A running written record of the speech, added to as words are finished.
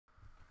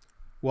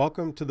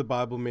Welcome to the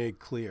Bible Made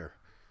Clear.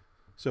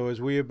 So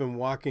as we have been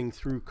walking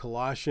through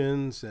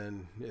Colossians,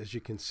 and as you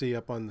can see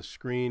up on the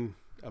screen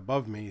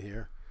above me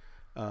here,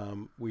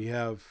 we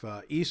have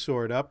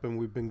eSword up, and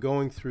we've been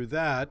going through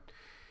that.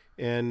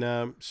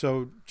 And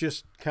so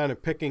just kind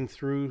of picking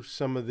through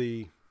some of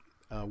the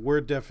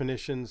word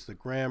definitions, the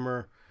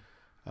grammar,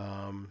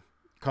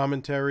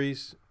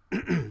 commentaries,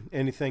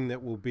 anything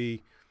that will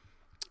be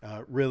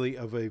really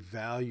of a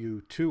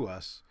value to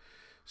us.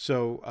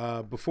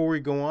 So before we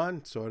go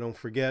on, so I don't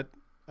forget,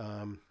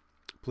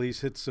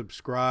 please hit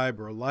subscribe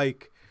or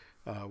like,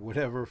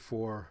 whatever,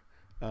 for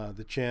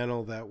the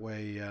channel. That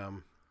way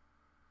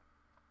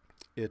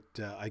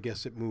I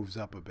guess it moves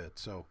up a bit.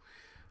 So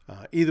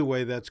either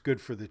way, that's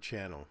good for the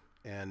channel.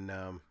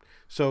 And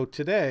so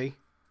today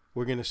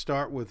we're going to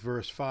start with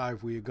verse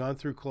 5. We had gone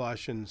through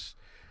Colossians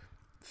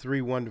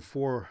 3,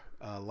 1-4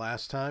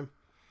 last time.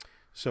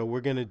 So we're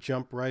going to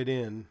jump right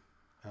in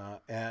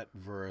at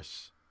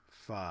verse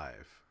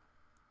 5.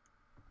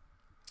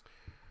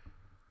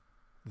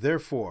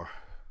 Therefore,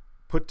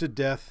 put to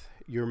death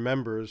your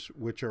members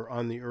which are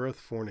on the earth: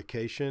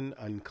 fornication,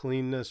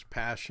 uncleanness,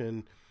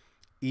 passion,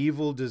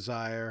 evil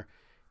desire,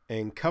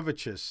 and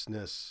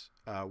covetousness,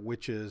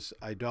 which is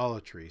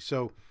idolatry.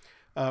 So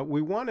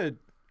we want to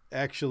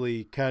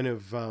actually kind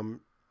of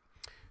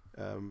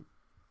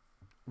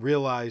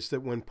realize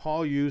that when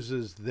Paul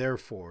uses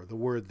therefore, the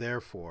word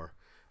therefore,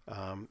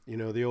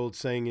 the old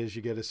saying is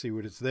you got to see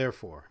what it's there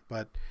for.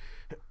 But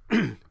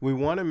we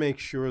want to make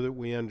sure that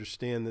we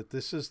understand that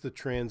this is the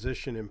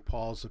transition in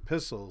Paul's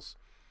epistles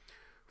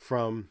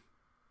from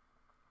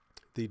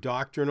the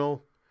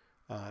doctrinal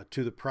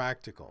to the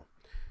practical.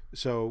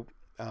 So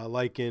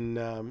like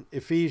in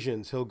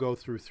Ephesians, he'll go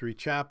through 3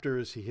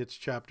 chapters. He hits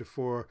chapter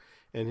 4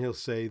 and he'll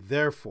say,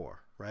 therefore,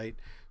 right?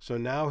 So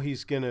now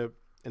he's going to,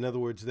 in other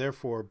words,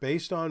 therefore,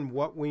 based on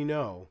what we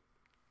know,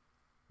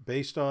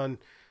 based on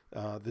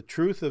the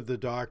truth of the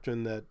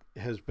doctrine that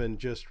has been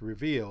just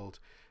revealed,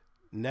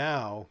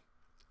 now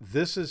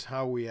this is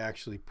how we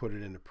actually put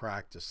it into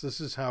practice.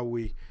 This is how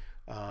we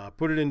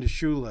put it into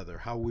shoe leather,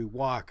 how we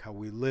walk, how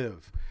we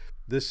live.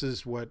 This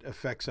is what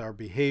affects our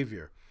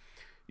behavior.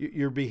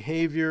 Your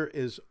behavior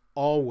is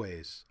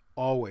always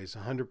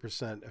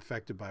 100%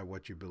 affected by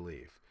what you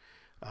believe.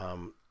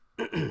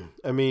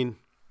 I mean,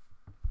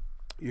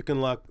 you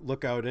can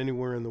look out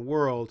anywhere in the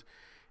world,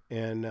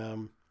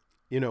 and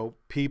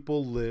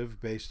people live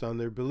based on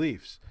their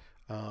beliefs.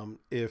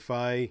 If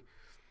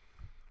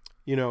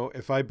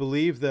I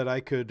believe that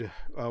I could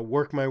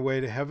work my way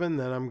to heaven,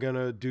 then I'm going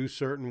to do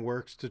certain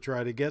works to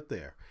try to get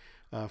there.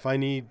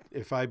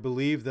 If I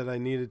believe that I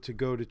needed to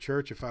go to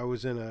church, if I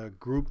was in a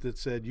group that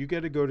said you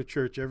got to go to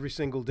church every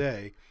single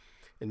day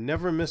and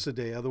never miss a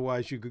day,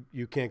 otherwise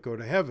you can't go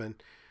to heaven.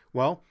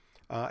 Well,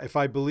 if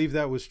I believe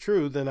that was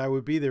true, then I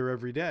would be there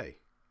every day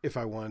if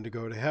I wanted to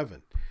go to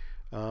heaven.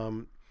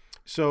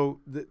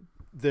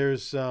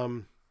 There's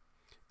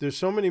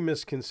so many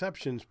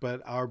misconceptions,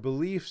 but our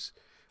beliefs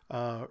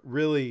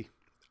really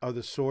are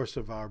the source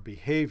of our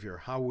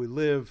behavior, how we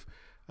live,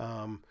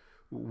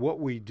 what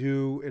we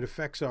do. It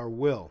affects our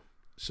will.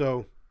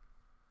 So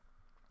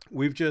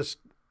we've just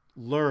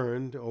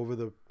learned over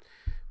the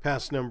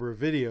past number of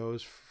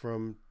videos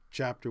from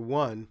chapter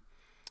 1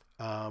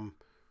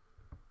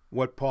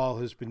 what Paul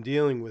has been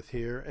dealing with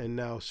here. And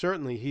now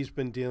certainly he's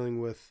been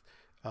dealing with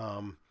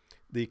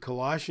the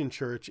Colossian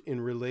church in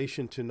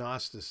relation to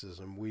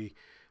Gnosticism. We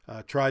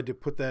tried to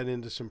put that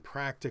into some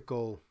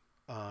practical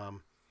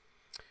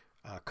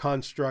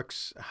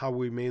constructs, how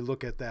we may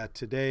look at that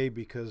today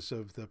because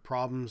of the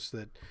problems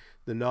that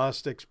the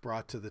Gnostics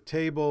brought to the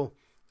table.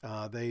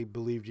 They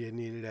believed you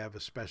needed to have a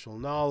special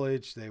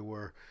knowledge. They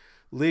were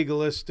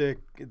legalistic.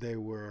 They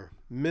were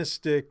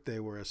mystic. They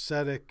were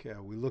ascetic.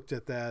 We looked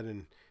at that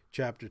in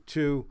chapter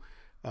 2.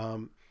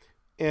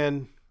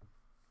 And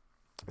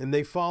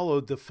they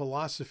followed the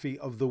philosophy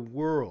of the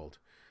world.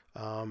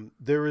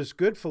 There is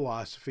good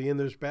philosophy and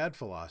there's bad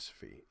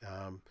philosophy.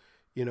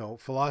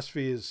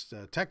 Philosophy is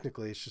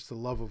technically, it's just the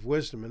love of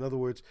wisdom. In other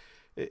words,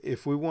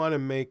 if we want to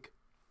make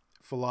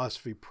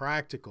philosophy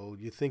practical,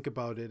 you think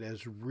about it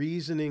as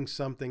reasoning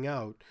something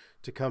out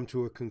to come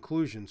to a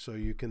conclusion so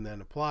you can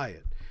then apply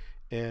it.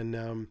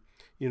 And,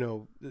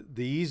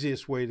 the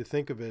easiest way to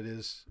think of it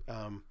is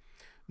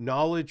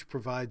knowledge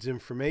provides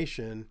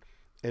information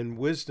and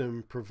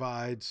wisdom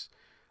provides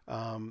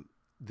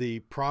the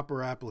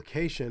proper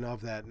application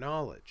of that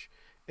knowledge.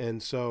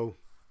 And so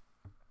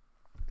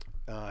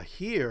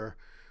here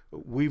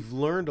we've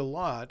learned a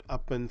lot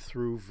up and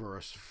through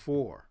verse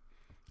 4.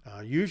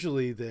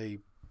 Usually they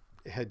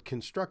had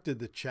constructed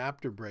the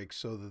chapter breaks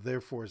so that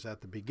therefore is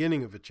at the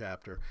beginning of a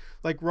chapter,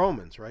 like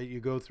Romans, right? You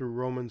go through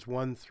Romans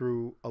 1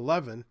 through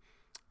 11,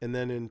 and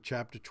then in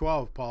chapter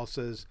 12, Paul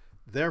says,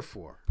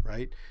 therefore,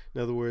 right?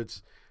 In other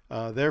words,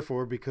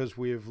 therefore, because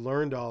we have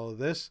learned all of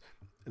this,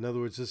 in other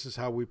words, this is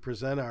how we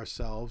present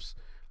ourselves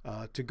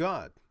to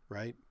God,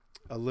 right?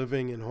 A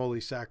living and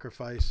holy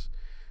sacrifice.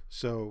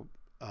 So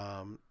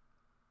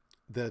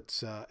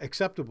that's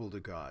acceptable to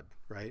God,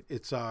 right?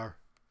 It's our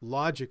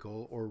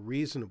logical or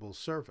reasonable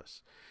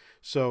service.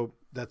 So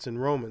that's in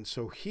Romans.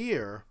 So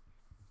here,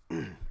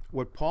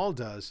 what Paul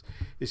does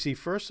is he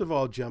first of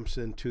all jumps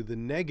into the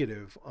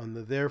negative on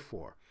the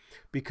therefore,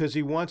 because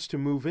he wants to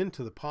move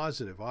into the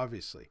positive,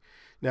 obviously.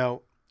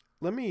 Now,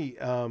 let me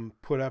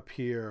put up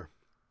here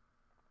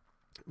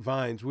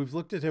Vines. We've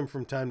looked at him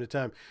from time to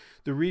time.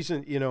 The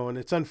reason, and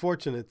it's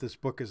unfortunate this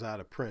book is out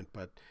of print,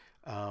 but,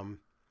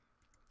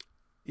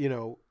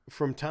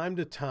 from time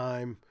to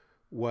time,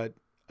 what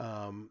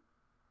Vines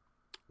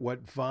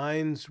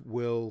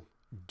will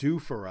do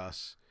for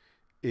us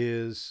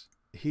is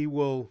he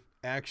will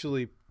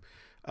actually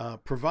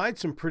provide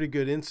some pretty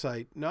good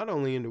insight, not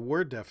only into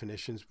word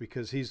definitions,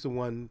 because he's the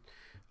one,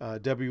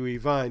 W.E.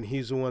 Vine,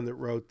 he's the one that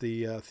wrote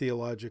the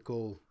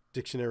Theological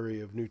Dictionary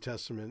of New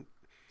Testament,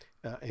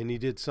 and he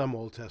did some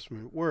Old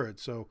Testament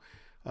words. So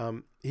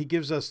he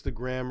gives us the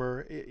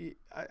grammar.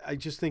 I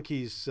just think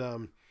he's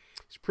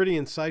pretty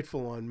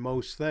insightful on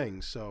most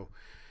things. So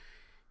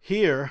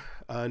here,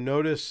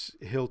 notice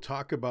he'll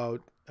talk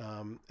about,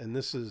 and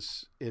this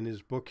is in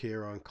his book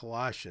here on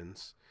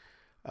Colossians,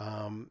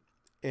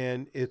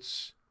 and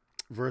it's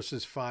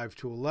verses 5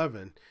 to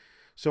 11.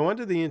 So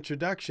under the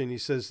introduction, he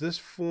says, this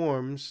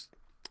forms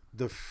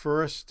the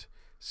first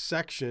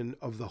section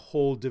of the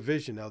whole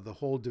division. Now, the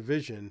whole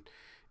division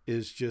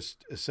is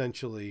just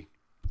essentially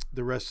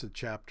the rest of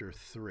chapter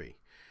 3,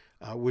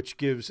 which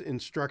gives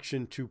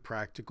instruction to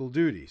practical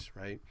duties,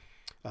 right?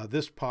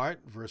 This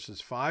part,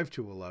 verses 5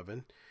 to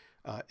 11,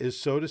 is,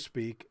 so to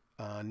speak,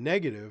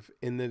 negative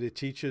in that it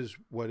teaches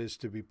what is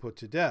to be put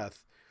to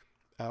death,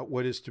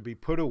 what is to be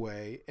put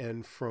away,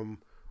 and from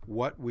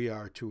what we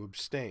are to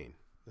abstain.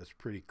 That's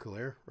pretty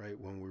clear, right,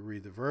 when we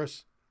read the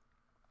verse.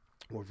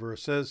 What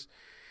verse says?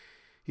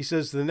 He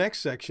says the next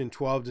section,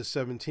 12 to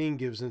 17,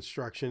 gives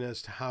instruction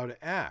as to how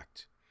to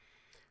act.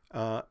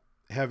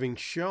 Having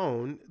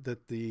shown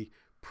that the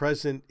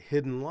present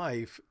hidden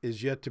life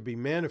is yet to be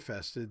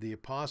manifested, the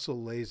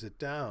apostle lays it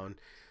down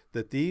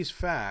that these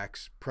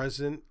facts,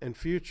 present and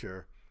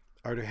future,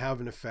 are to have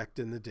an effect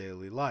in the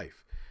daily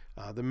life.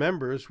 The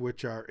members,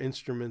 which are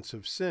instruments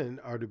of sin,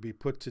 are to be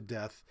put to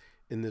death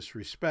in this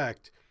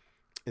respect.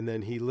 And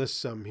then he lists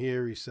some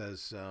here. He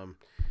says,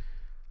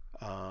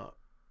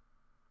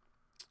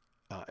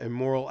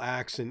 immoral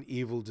acts and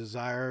evil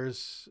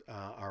desires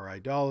are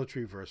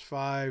idolatry, verse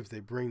 5. They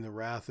bring the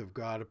wrath of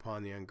God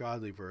upon the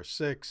ungodly, verse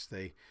 6.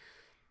 They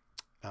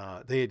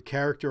had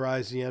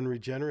characterized the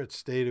unregenerate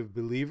state of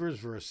believers,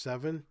 verse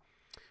 7.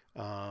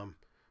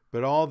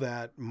 But all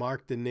that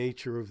marked the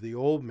nature of the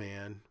old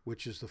man,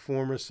 which is the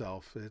former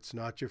self. It's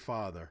not your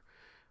father.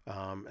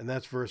 And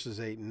that's verses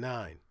 8 and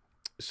 9.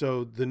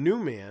 So the new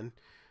man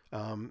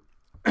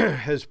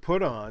has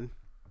put on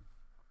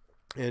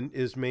and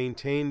is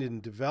maintained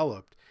and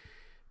developed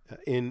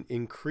in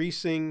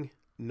increasing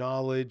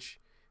knowledge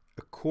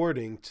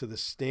according to the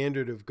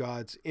standard of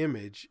God's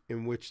image,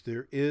 in which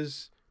there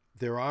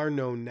are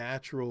no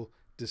natural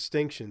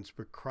distinctions,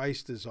 but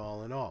Christ is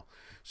all in all.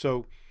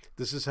 So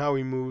this is how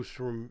he moves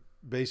from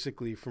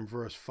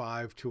verse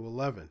 5 to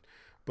 11.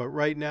 But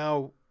right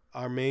now,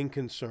 our main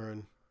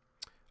concern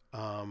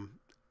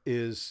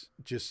is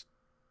just,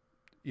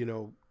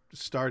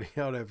 starting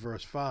out at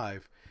verse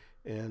 5.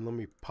 And let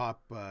me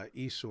pop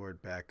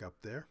eSword back up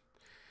there.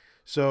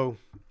 So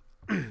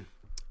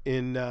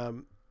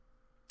in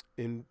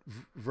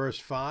verse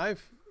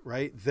 5,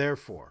 right,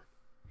 therefore,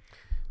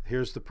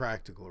 here's the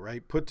practical,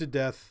 right? Put to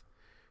death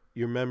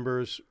your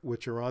members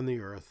which are on the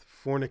earth,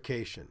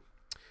 fornication.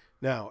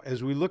 Now,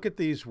 as we look at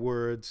these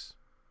words,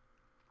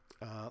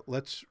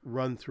 let's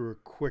run through a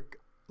quick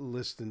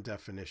list and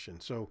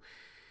definition. So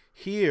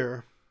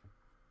here,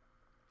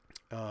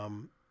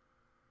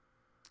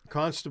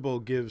 Constable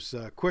gives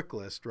a quick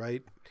list,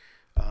 right?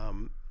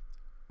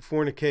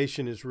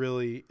 Fornication is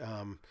really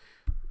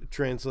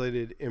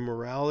translated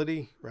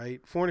immorality,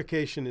 right?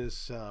 Fornication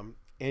is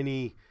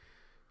any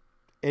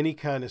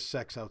kind of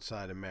sex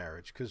outside of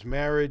marriage, because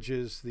marriage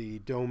is the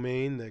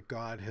domain that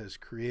God has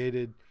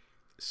created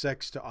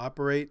sex to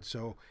operate.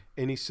 So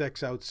any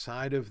sex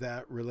outside of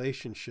that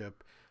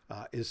relationship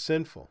is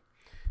sinful.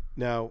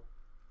 Now,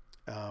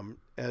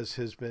 as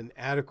has been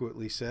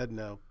adequately said,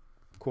 and I'll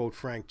quote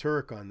Frank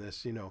Turek on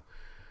this,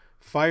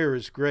 fire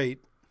is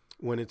great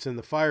when it's in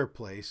the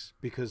fireplace,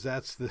 because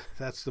that's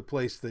the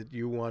place that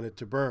you want it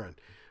to burn.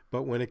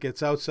 But when it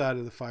gets outside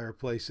of the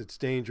fireplace, it's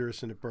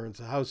dangerous and it burns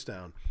the house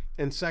down.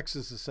 And sex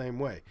is the same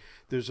way.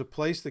 There's a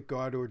place that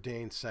God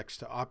ordained sex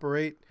to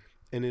operate,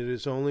 and it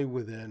is only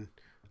within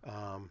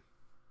a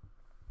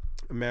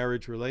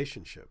marriage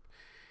relationship.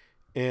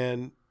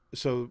 And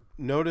so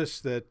notice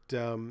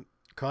that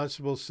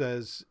Constable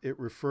says it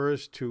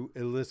refers to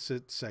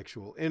illicit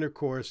sexual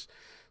intercourse.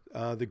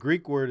 The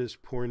Greek word is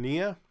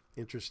porneia.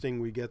 Interesting,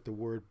 we get the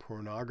word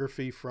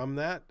pornography from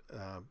that,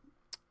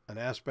 an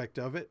aspect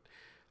of it.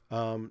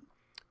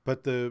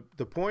 But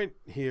the point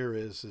here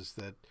is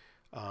that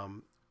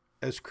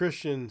as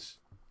Christians,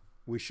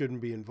 we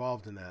shouldn't be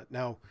involved in that.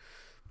 Now,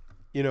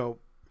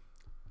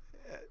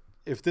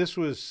 if this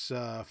was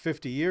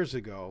 50 years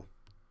ago,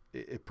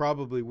 it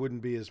probably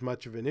wouldn't be as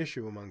much of an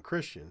issue among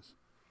Christians.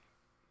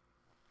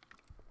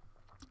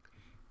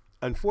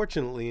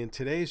 unfortunately, in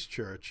today's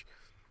church,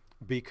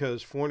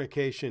 because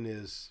fornication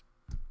is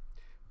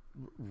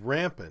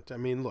rampant. I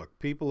mean, look,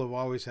 people have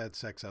always had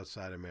sex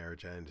outside of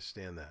marriage. I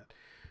understand that.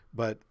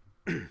 But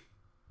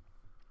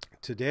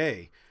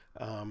today,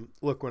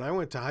 look, when I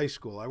went to high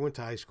school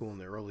in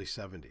the early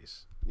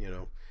 70s,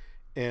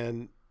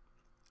 and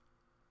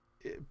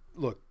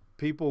look,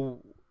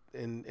 people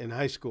in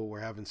high school were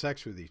having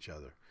sex with each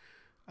other,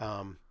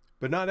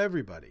 but not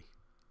everybody.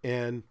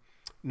 And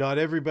not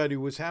everybody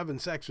was having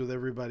sex with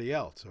everybody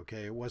else,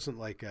 okay? It wasn't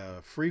like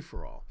a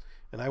free-for-all.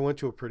 And I went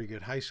to a pretty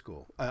good high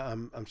school.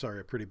 I'm sorry,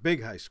 a pretty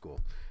big high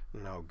school. I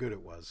don't know how good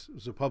it was. It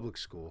was a public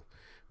school.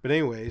 But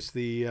anyways,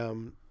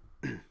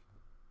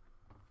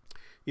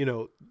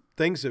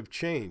 things have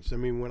changed. I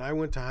mean, when I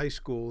went to high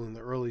school in the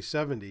early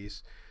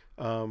 70s,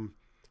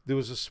 there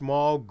was a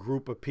small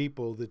group of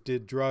people that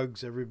did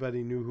drugs.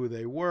 Everybody knew who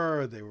they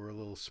were. They were a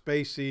little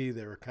spacey.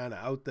 They were kind of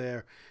out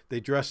there. They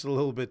dressed a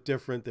little bit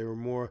different. They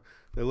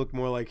looked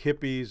more like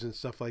hippies and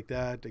stuff like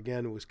that.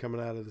 Again, it was coming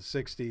out of the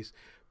 60s.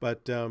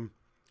 But,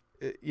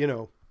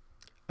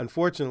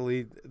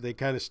 unfortunately, they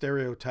kind of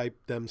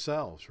stereotyped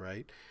themselves,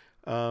 right?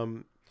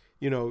 You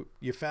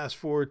fast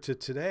forward to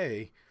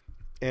today,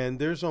 and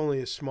there's only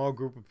a small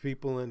group of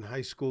people in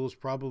high schools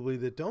probably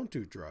that don't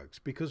do drugs,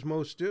 because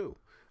most do,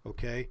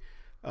 okay?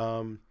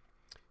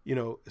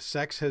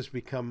 Sex has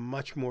become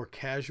much more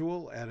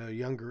casual at a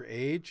younger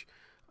age.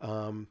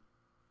 I've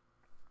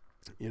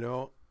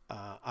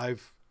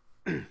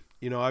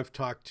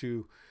talked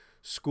to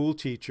school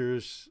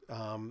teachers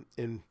from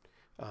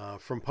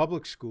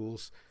public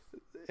schools,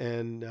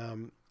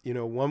 and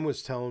one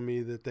was telling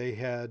me that they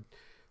had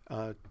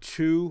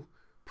 2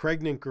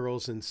 pregnant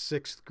girls in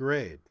 6th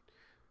grade.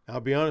 I'll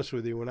be honest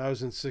with you, when I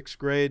was in 6th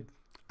grade,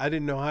 I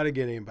didn't know how to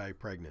get anybody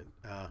pregnant.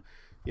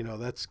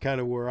 That's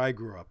kind of where I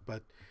grew up.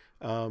 But,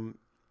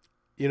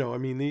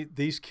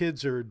 these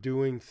kids are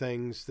doing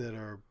things that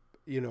are,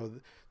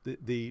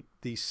 the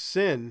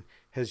sin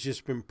has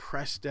just been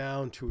pressed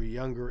down to a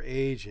younger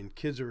age, and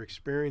kids are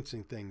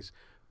experiencing things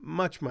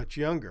much, much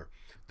younger.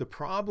 The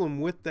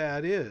problem with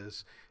that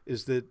is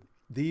that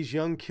these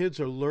young kids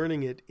are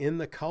learning it in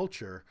the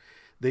culture.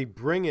 They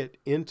bring it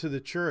into the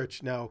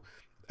church. Now,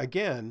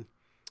 again,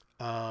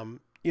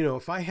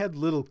 if I had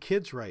little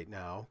kids right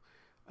now,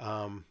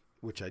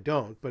 which I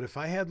don't, but if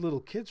I had little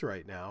kids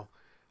right now,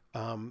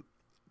 I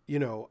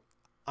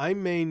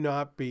may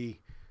not be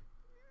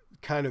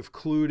kind of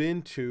clued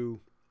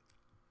into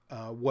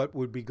what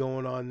would be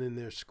going on in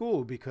their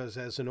school, because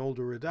as an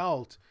older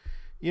adult,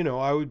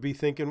 I would be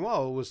thinking,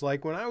 well, it was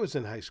like when I was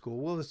in high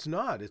school. Well, it's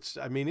not. It's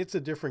a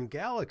different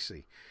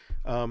galaxy.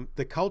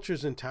 The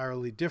culture's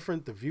entirely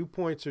different. The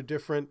viewpoints are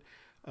different.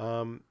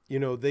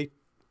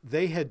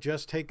 They had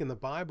just taken the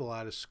Bible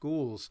out of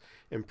schools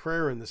and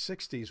prayer in the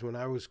 60s when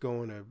I was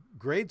going to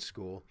grade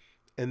school,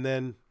 and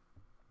then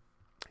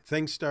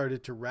things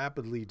started to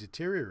rapidly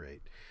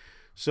deteriorate.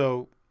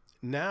 So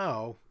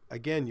now,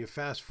 again, you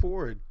fast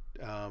forward,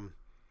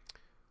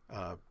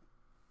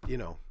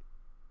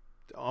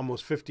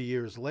 almost 50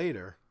 years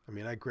later. I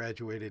mean, I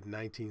graduated in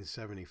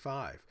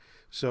 1975.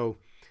 So,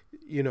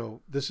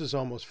 this is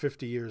almost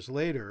 50 years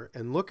later,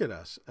 and look at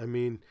us. I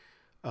mean,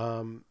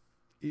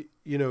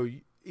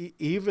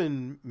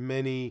 even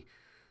many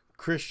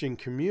Christian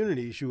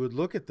communities, you would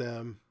look at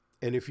them,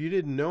 and if you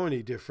didn't know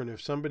any different,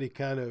 if somebody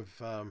kind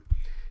of,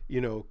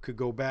 could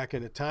go back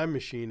in a time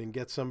machine and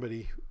get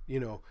somebody,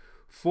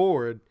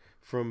 forward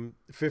from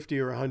 50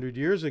 or 100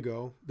 years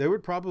ago, they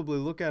would probably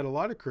look at a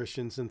lot of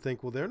Christians and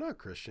think, well, they're not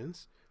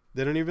Christians.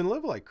 They don't even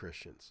live like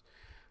Christians.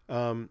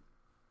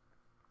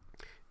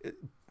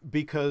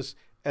 Because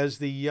as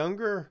the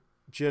younger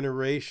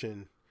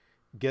generation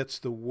gets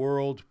the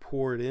world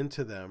poured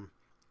into them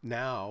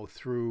now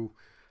through,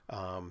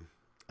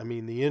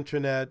 the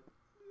internet,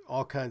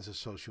 all kinds of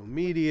social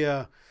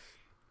media,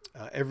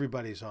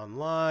 everybody's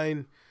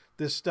online.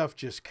 This stuff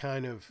just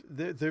kind of,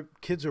 their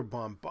kids are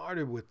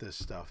bombarded with this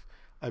stuff.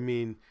 I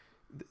mean,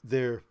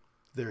 they're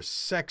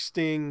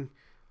sexting,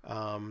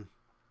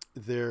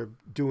 they're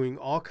doing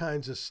all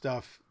kinds of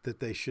stuff that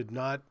they should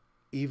not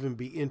even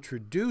be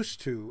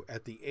introduced to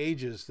at the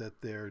ages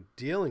that they're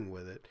dealing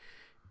with it.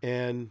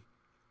 And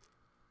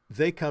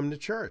they come to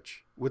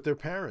church with their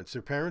parents.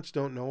 Their parents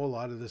don't know a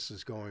lot of this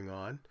is going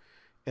on.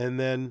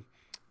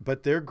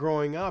 But they're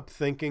growing up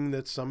thinking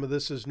that some of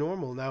this is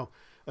normal. Now,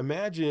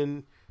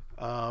 imagine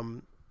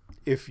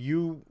if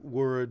you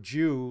were a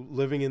Jew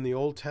living in the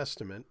Old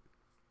Testament,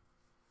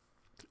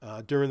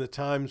 during the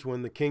times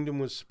when the kingdom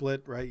was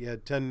split, right? You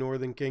had 10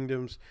 northern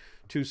kingdoms,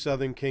 2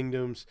 southern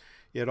kingdoms.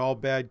 You had all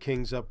bad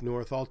kings up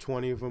north. All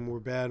 20 of them were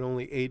bad.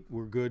 Only 8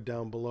 were good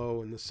down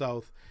below in the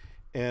south.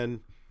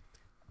 And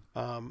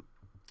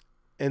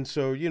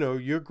so,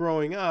 you're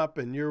growing up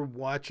and you're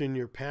watching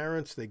your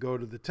parents. They go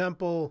to the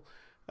temple.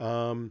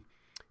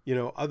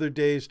 Other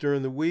days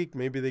during the week,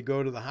 maybe they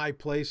go to the high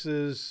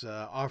places,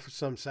 offer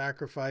some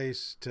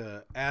sacrifice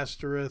to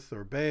Ashtoreth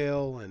or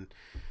Baal, and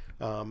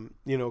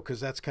because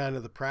that's kind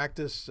of the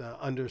practice.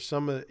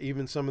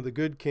 Even some of the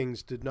good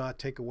kings did not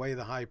take away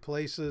the high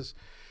places.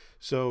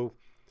 So,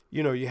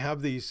 you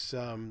have these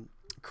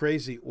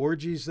crazy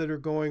orgies that are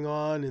going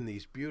on in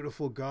these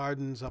beautiful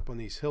gardens up on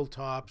these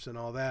hilltops and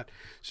all that.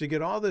 So you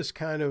get all this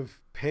kind of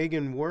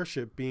pagan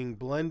worship being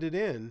blended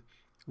in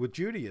with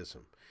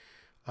Judaism.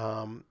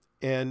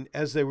 And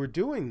as they were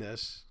doing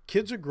this,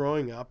 kids are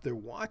growing up, they're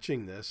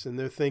watching this, and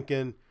they're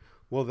thinking,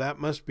 well, that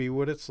must be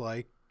what it's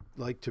like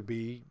to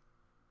be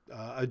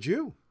a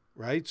Jew,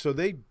 right? So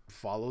they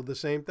follow the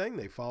same thing.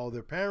 They follow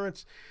their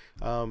parents.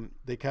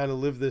 They kind of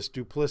live this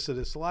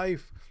duplicitous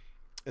life.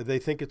 They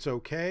think it's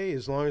okay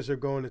as long as they're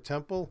going to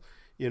temple,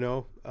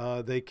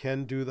 they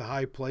can do the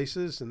high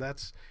places. And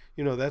that's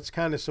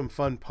kind of some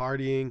fun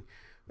partying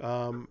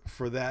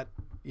for that,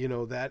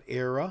 that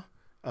era.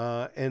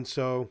 And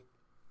so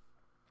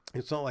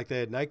it's not like they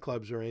had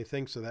nightclubs or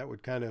anything, so that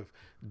would kind of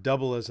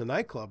double as a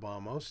nightclub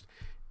almost.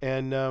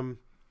 And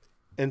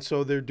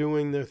so they're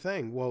doing their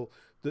thing. Well,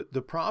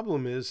 the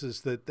problem is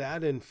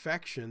that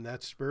infection,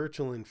 that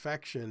spiritual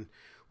infection,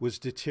 was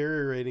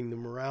deteriorating the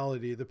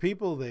morality of the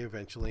people. They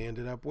eventually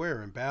ended up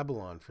where? In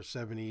Babylon for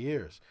 70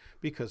 years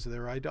because of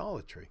their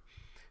idolatry.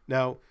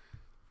 Now,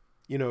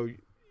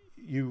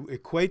 you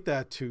equate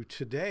that to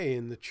today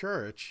in the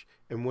church,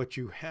 and what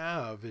you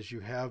have is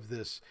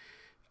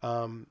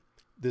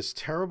this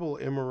terrible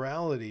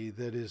immorality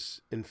that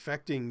is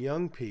infecting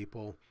young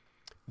people.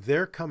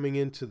 They're coming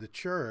into the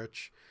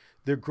church.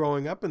 They're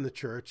growing up in the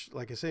church.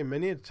 Like I say,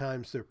 many of the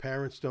times their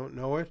parents don't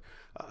know it.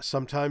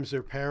 Sometimes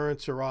their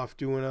parents are off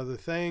doing other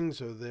things,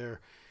 or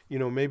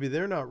maybe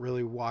they're not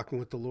really walking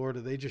with the Lord,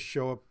 or they just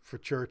show up for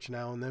church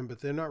now and then,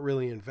 but they're not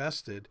really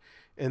invested.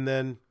 And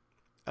then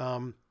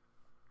all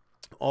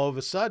of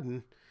a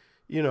sudden,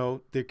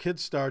 their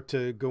kids start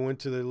to go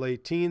into their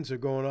late teens or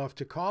going off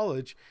to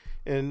college,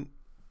 and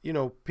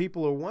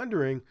people are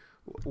wondering,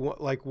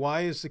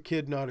 why is the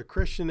kid not a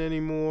Christian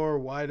anymore?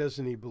 Why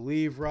doesn't he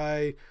believe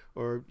right?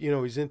 Or,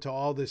 he's into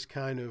all this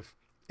kind of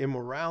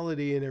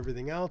immorality and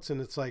everything else. And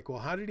it's like, well,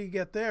 how did he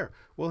get there?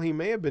 Well, he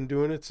may have been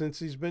doing it since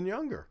he's been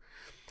younger.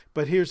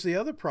 But here's the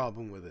other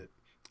problem with it.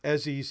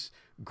 As he's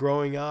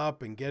growing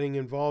up and getting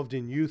involved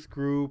in youth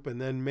group, and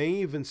then may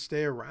even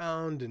stay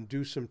around and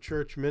do some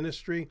church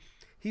ministry,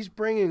 he's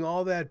bringing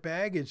all that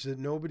baggage that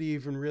nobody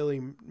even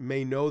really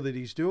may know that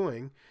he's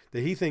doing,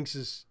 that he thinks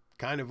is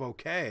kind of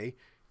okay,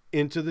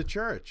 into the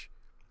church.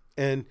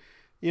 And,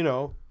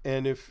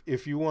 and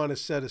if you want to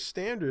set a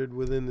standard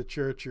within the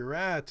church you're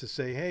at to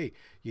say, hey,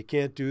 you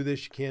can't do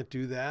this, you can't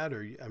do that,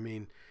 or,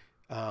 you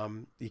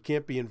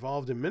can't be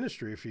involved in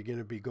ministry if you're going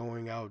to be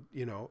going out,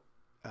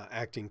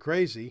 acting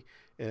crazy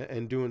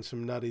and doing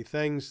some nutty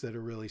things that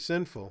are really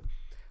sinful.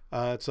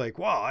 It's like,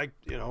 well,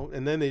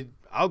 and then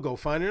I'll go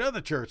find another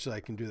church that I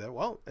can do that.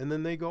 Well, and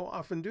then they go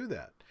off and do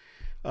that.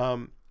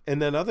 And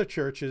then other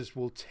churches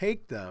will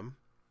take them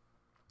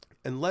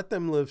and let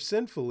them live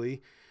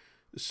sinfully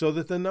so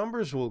that the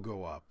numbers will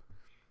go up.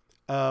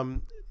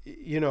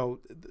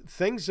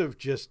 Things have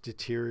just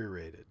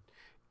deteriorated.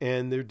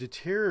 And they're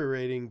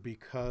deteriorating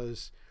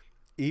because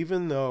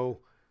even though,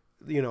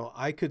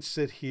 I could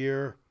sit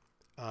here,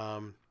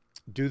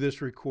 do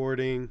this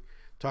recording,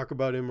 talk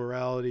about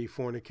immorality,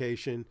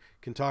 fornication,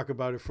 can talk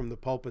about it from the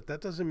pulpit,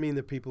 that doesn't mean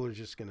that people are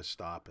just going to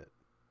stop it.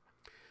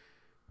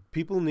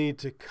 People need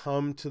to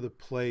come to the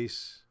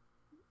place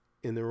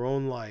in their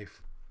own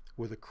life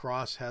where the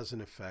cross has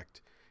an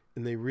effect,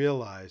 and they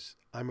realize,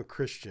 I'm a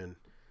Christian.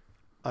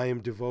 I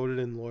am devoted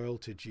and loyal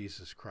to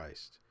Jesus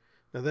Christ.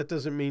 Now, that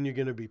doesn't mean you're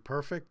going to be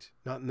perfect,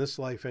 not in this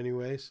life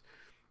anyways,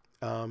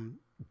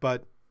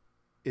 but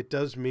it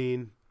does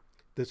mean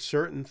that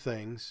certain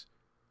things,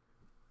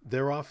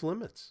 they're off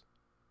limits.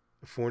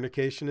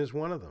 Fornication is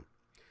one of them.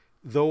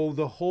 Though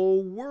the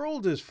whole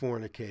world is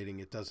fornicating,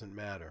 it doesn't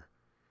matter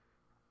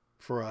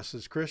for us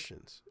as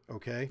Christians,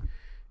 okay?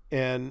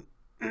 And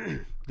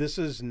this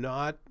is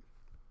not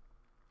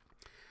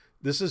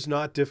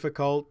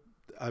difficult.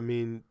 I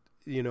mean,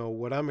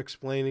 what I'm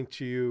explaining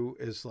to you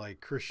is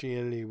like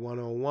Christianity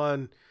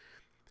 101.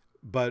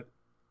 But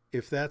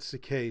if that's the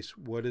case,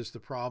 what is the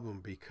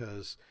problem?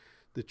 Because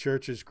the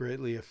church is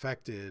greatly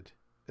affected,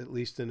 at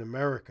least in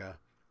America,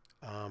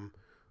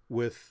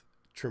 with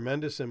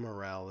tremendous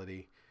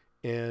immorality.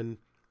 And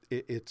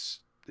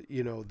it's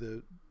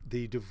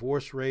the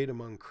divorce rate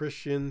among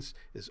Christians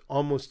is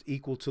almost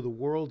equal to the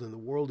world, and the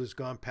world has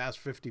gone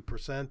past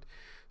 50%.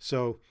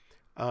 So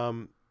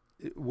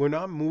we're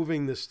not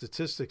moving the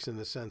statistics in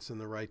a sense in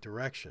the right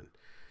direction.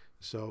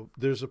 So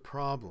there's a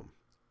problem.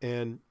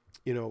 And,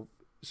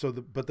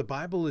 but the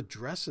Bible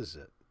addresses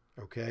it,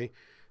 okay?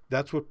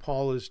 That's what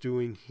Paul is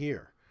doing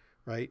here,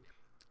 right?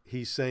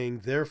 He's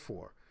saying,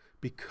 therefore,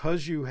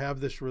 because you have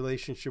this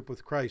relationship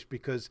with Christ,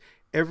 because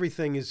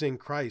everything is in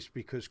Christ,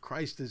 because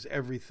Christ is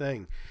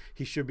everything,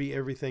 he should be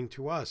everything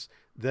to us,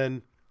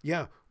 then,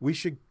 yeah, we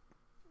should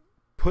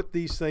put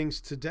these things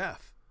to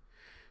death.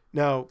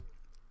 Now,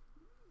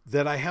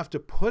 that I have to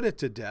put it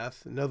to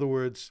death, in other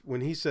words,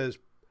 when he says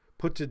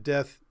put to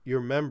death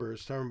your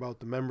members, talking about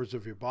the members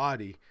of your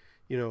body,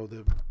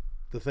 the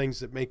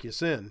things that make you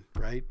sin,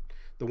 right?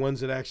 The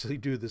ones that actually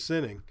do the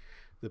sinning,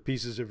 the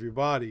pieces of your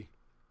body,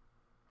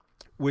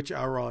 which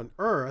are on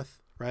earth,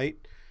 right?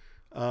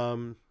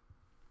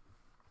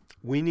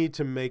 We need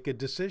to make a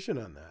decision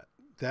on that.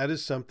 That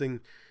is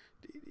something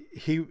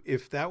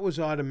if that was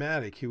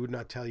automatic, he would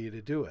not tell you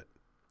to do it,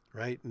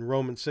 right? In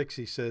Romans 6,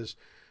 he says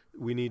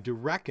we need to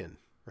reckon,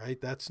 right?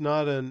 That's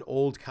not an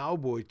old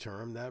cowboy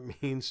term.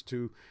 That means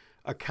to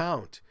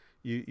account.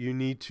 You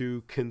need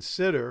to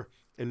consider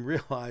and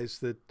realize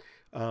that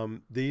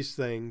these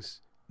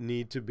things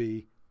need to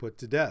be put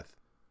to death,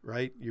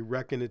 right? You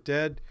reckon it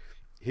dead.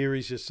 Here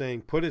he's just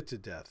saying put it to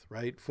death,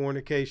 right?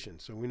 Fornication.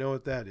 So we know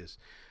what that is.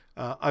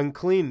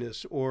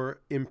 Uncleanness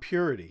or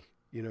impurity.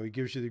 He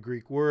gives you the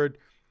Greek word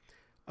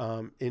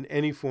in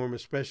any form,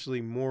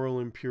 especially moral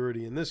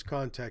impurity. In this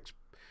context,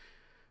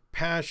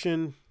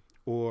 passion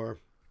or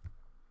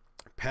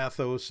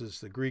pathos is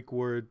the Greek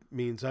word,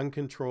 means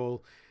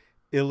uncontrolled,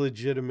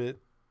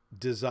 illegitimate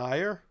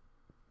desire.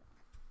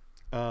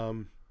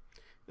 In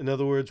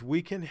other words,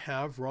 we can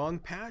have wrong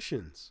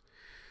passions.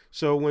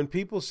 So when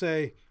people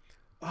say,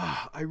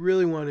 I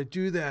really want to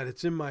do that,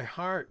 it's in my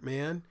heart,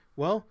 man.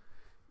 Well,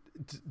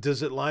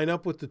 does it line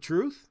up with the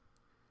truth?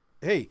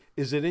 Hey,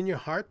 is it in your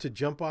heart to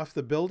jump off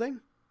the building?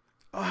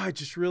 I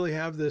just really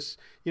have this,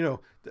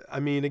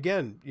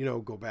 again,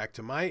 go back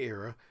to my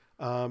era.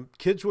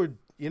 Kids were,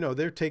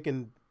 they're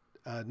taking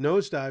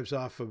nosedives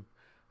off of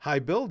high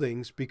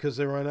buildings because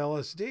they were on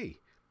LSD.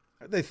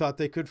 They thought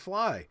they could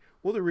fly.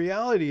 Well, the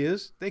reality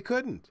is they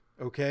couldn't,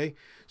 okay?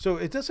 So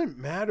it doesn't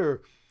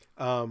matter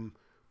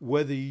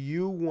whether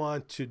you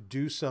want to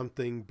do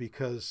something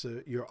because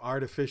you're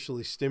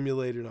artificially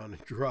stimulated on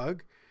a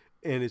drug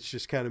and it's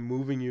just kind of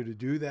moving you to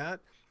do that,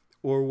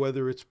 or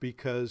whether it's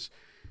because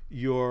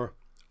you're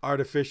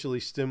artificially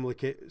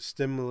stimulated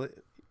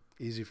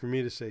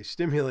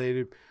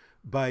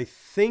by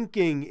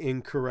thinking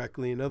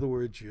incorrectly. In other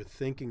words, your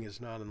thinking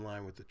is not in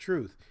line with the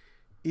truth.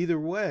 Either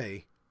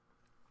way,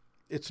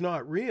 it's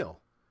not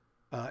real.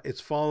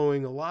 It's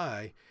following a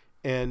lie,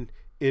 and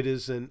it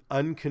is an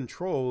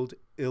uncontrolled,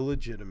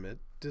 illegitimate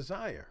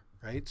desire,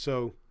 right?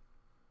 So,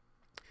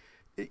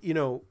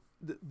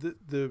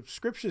 the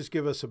scriptures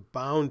give us a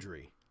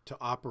boundary to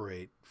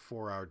operate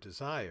for our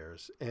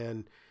desires,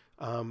 and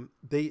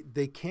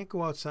they can't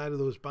go outside of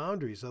those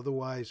boundaries.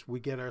 Otherwise, we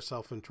get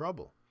ourselves in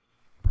trouble.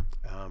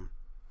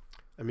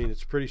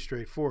 It's pretty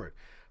straightforward.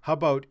 How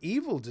about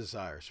evil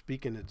desires?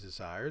 Speaking of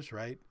desires,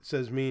 right?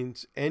 It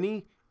means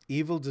any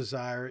evil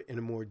desire in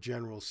a more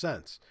general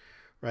sense,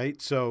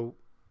 right? So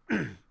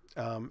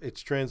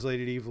it's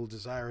translated evil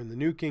desire in the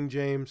New King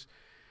James.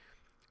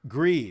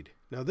 Greed.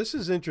 Now, this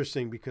is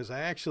interesting because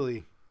I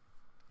actually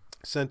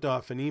sent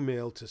off an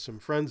email to some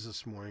friends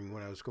this morning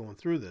when I was going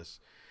through this.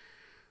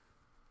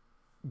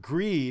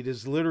 Greed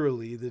is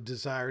literally the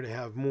desire to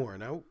have more.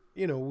 Now,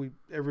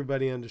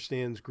 everybody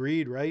understands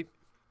greed, right?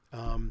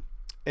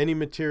 Any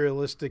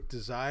materialistic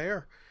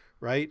desire,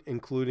 right,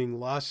 including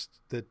lust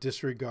that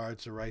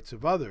disregards the rights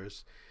of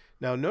others.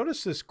 Now,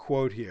 notice this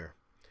quote here.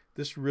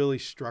 This really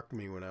struck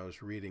me when I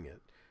was reading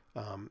it.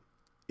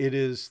 It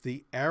is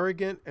the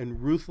arrogant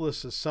and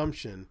ruthless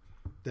assumption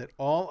that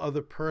all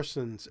other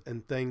persons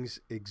and things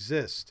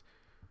exist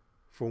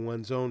for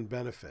one's own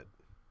benefit.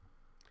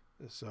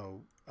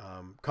 So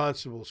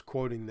Constable's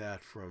quoting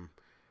that from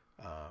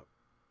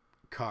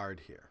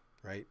Card here,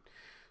 right?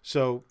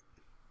 So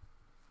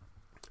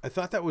I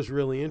thought that was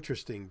really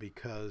interesting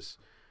because,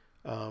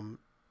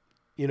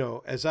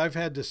 as I've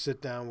had to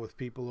sit down with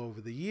people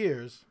over the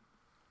years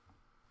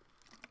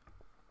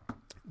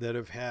that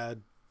have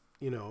had,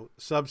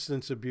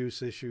 substance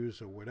abuse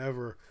issues or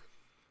whatever,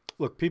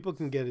 look, people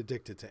can get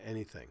addicted to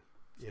anything,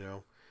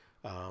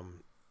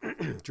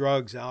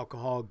 drugs,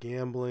 alcohol,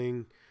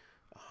 gambling,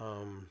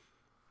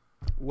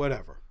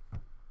 whatever.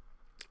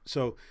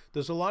 So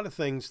there's a lot of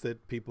things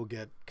that people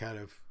get kind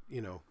of,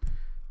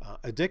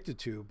 addicted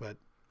to. But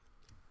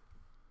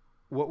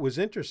what was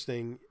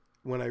interesting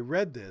when I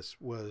read this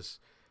was,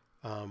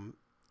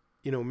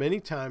 many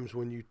times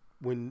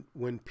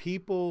when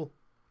people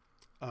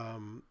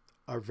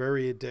are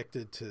very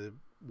addicted to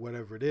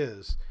whatever it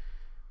is,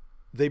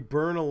 they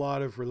burn a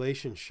lot of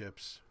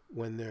relationships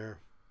when they're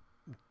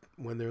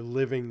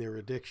living their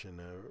addiction,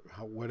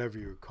 or whatever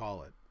you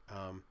call it.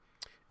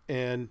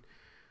 And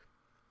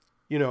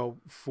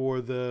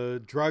for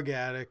the drug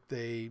addict,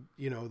 they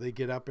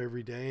get up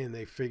every day and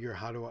they figure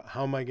how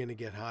am I going to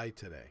get high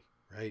today,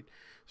 right?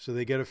 So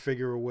they got to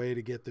figure a way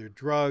to get their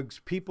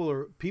drugs.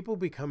 People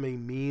become a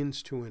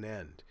means to an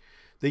end.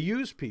 They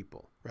use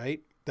people,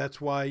 right?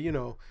 That's why,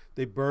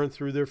 they burn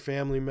through their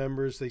family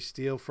members, they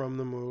steal from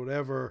them or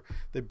whatever.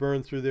 They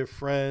burn through their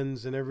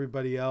friends and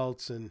everybody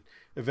else, and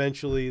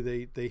eventually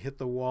they hit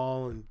the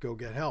wall and go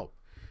get help,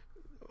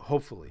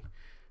 hopefully.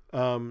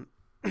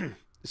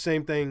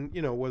 Same thing,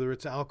 whether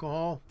it's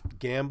alcohol,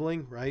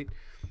 gambling, right?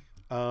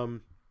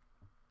 In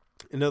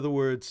other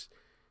words,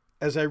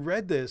 as I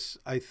read this,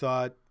 I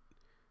thought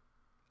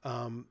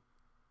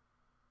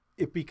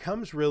it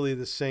becomes really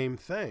the same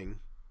thing.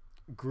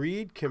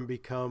 Greed can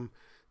become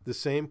the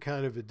same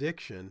kind of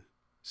addiction,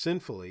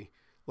 sinfully,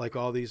 like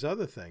all these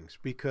other things,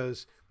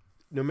 because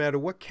no matter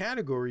what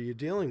category you're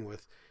dealing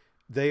with,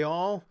 they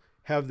all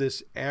have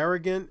this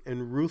arrogant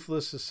and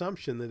ruthless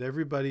assumption that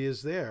everybody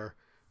is there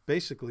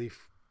basically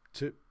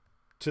to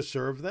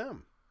serve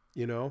them.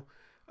 You know,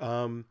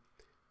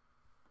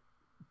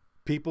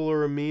 people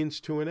are a means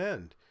to an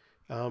end.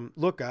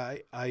 Look,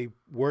 I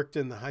worked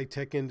in the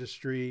high-tech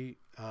industry,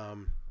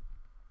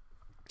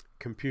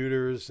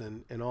 computers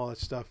and all that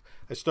stuff.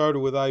 I started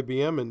with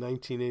IBM in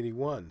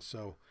 1981,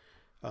 so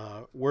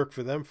worked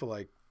for them for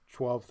like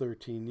 12,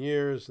 13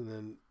 years, and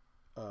then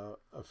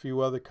a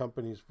few other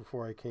companies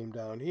before I came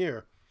down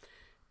here.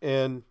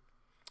 And,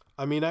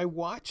 I mean, I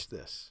watched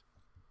this.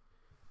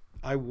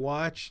 I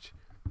watched,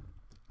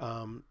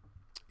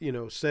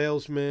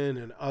 salesmen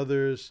and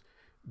others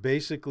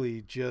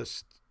basically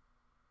just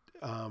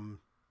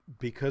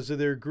because of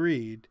their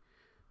greed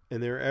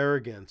and their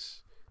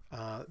arrogance,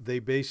 they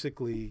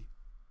basically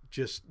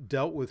just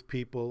dealt with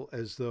people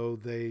as though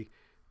they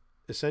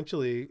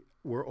essentially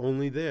were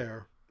only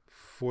there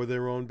for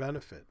their own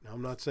benefit. Now,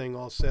 I'm not saying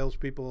all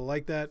salespeople are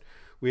like that.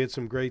 We had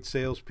some great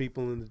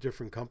salespeople in the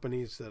different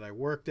companies that I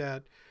worked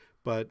at,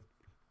 but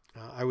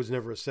I was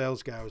never a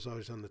sales guy. I was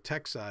always on the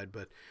tech side.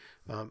 But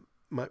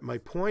my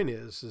point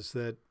is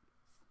that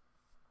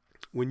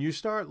when you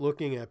start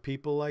looking at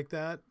people like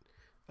that,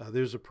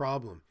 there's a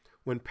problem.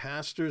 When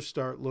pastors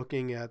start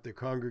looking at their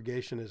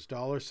congregation as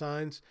dollar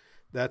signs,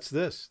 that's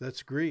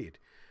greed.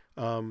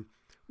 When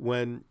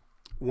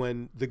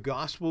the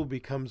gospel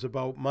becomes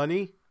about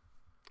money,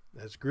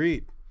 that's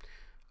greed.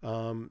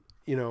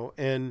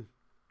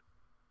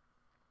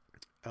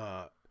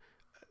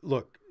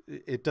 Look,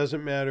 it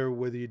doesn't matter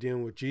whether you're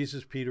dealing with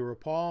Jesus, Peter, or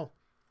Paul.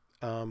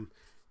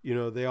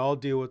 They all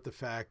deal with the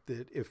fact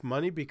that if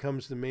money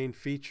becomes the main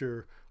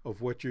feature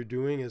of what you're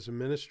doing as a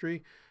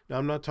ministry, now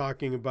I'm not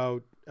talking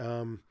about,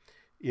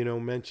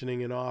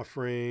 mentioning an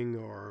offering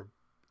or,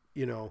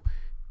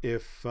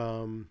 if,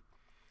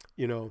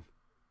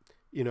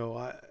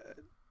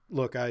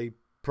 I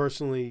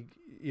personally,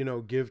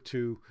 give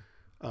to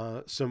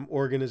some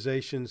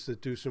organizations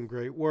that do some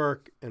great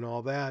work and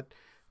all that.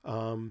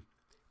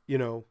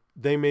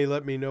 They may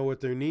let me know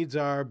what their needs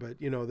are, but,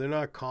 they're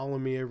not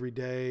calling me every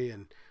day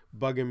and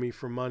bugging me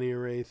for money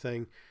or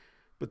anything.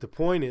 But the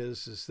point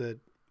is that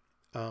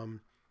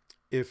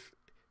if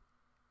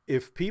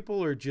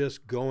people are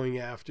just going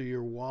after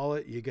your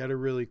wallet, you got to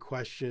really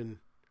question,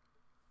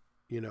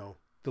 the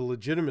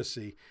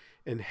legitimacy,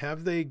 and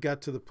have they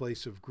got to the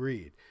place of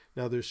greed?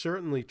 Now, there's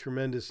certainly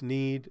tremendous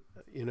need,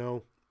 in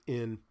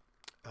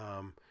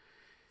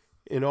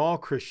all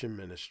Christian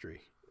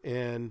ministry,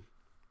 and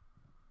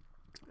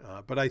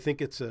but I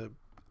think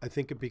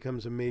it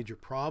becomes a major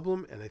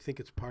problem, and I think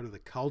it's part of the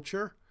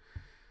culture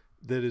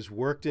that is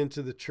worked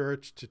into the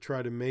church to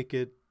try to make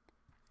it,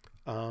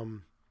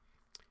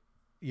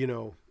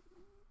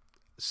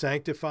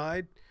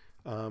 sanctified.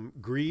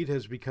 Greed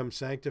has become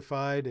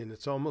sanctified, and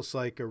it's almost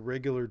like a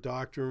regular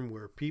doctrine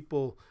where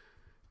people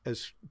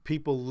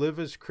live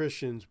as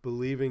Christians,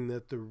 believing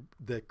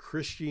that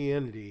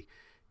Christianity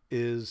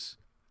is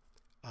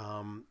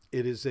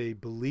it is a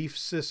belief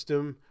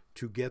system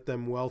to get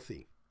them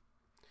wealthy.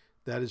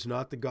 That is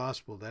not the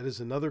gospel. That is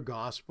another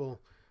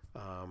gospel.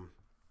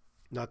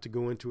 Not to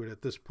go into it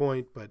at this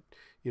point, but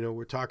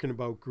we're talking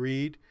about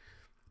greed.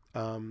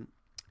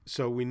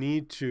 So we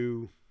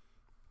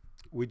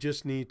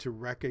just need to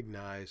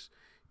recognize,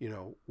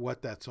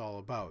 what that's all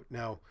about.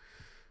 Now,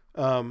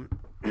 I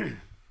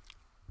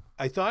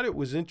thought it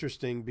was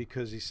interesting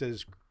because he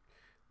says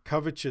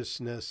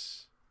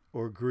covetousness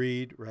or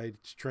greed, right?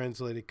 It's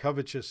translated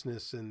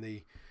covetousness in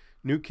the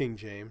New King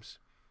James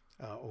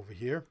over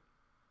here,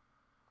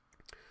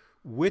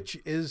 which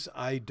is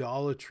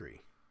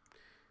idolatry.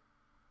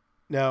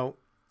 Now,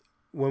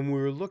 when we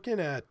were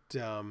looking at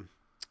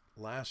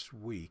last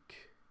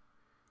week,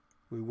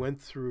 we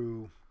went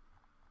through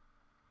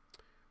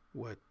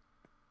what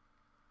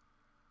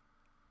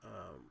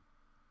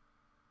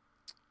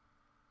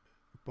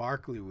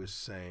Barclay was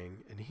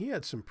saying, and he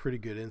had some pretty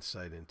good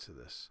insight into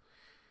this.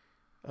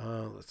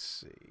 Let's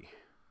see.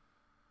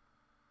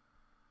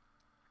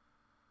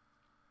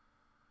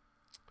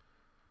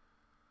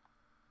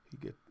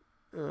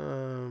 I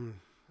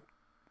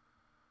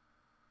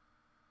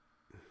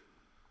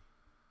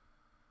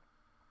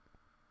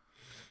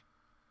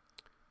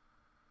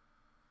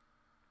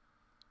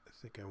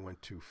think I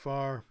went too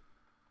far.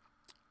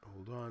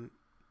 Hold on.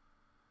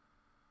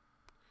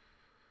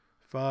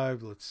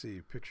 5, let's see,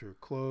 picture of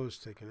clothes,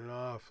 taking it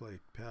off, like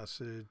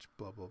passage,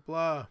 blah, blah,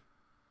 blah.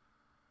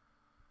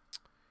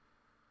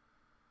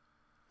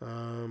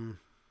 Let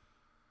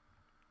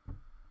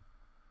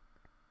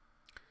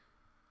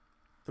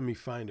me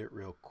find it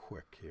real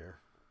quick here.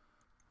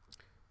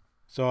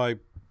 So I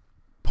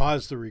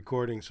paused the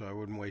recording so I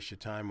wouldn't waste your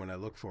time when I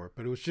look for it,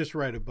 but it was just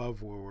right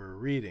above where we're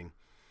reading.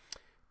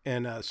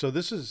 And so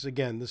this is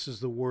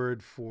the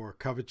word for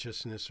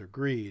covetousness or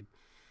greed.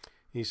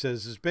 He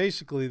says is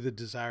basically the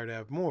desire to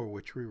have more,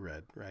 which we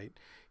read, right?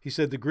 He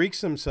said the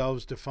Greeks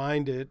themselves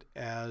defined it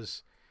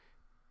as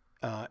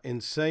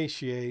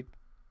insatiate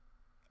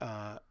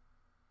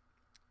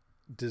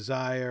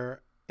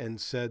desire, and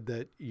said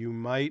that you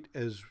might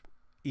as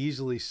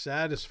easily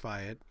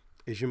satisfy it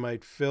as you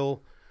might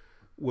fill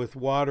with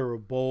water a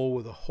bowl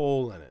with a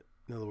hole in it.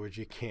 In other words,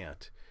 you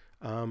can't.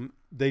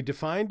 They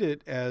defined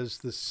it as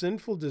the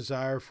sinful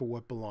desire for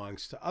what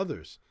belongs to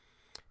others.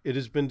 It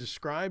has been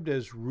described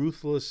as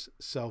ruthless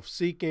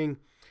self-seeking.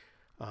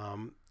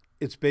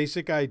 Its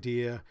basic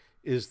idea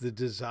is the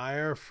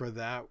desire for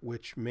that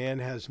which man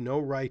has no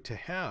right to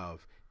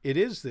have. It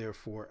is,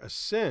 therefore, a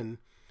sin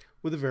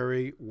with a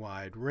very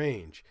wide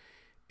range.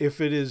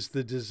 If it is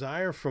the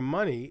desire for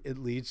money, it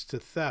leads to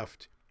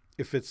theft.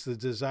 If it's the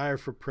desire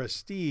for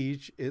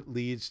prestige, it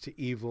leads to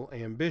evil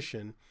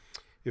ambition.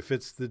 If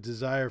it's the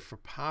desire for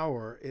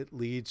power, it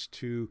leads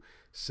to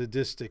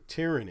sadistic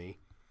tyranny.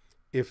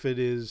 If it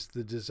is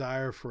the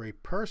desire for a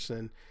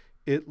person,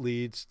 it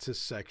leads to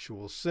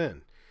sexual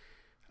sin.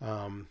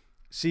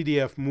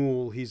 C.D.F.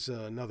 Moule, he's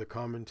another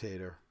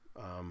commentator,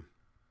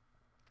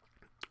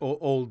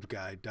 old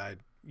guy, died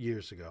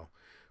years ago,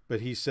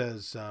 but he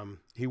says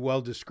he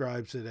well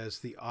describes it as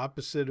the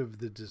opposite of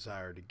the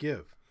desire to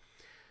give.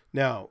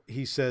 Now,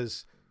 he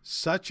says,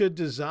 such a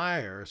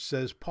desire,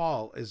 says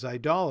Paul, is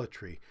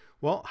idolatry.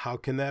 Well, how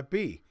can that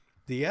be?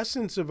 The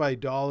essence of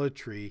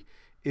idolatry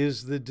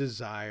is the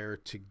desire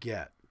to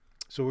get.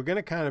 So we're going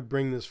to kind of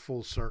bring this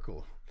full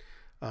circle.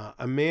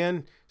 A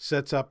man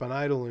sets up an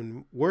idol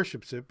and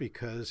worships it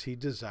because he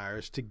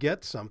desires to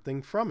get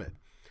something from it.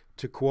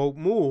 To quote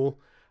Moule,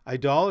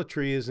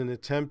 idolatry is an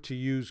attempt to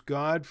use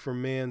God for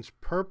man's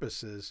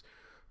purposes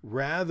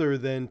rather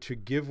than to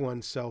give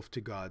oneself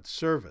to God's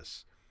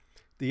service.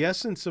 The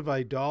essence of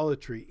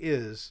idolatry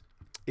is,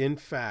 in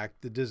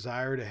fact, the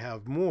desire to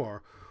have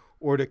more,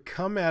 or to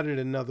come at it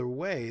another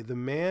way, the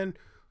man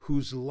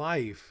whose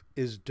life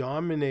is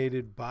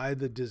dominated by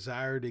the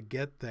desire to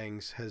get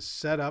things has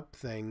set up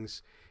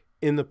things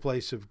in the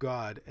place of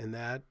God, and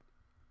that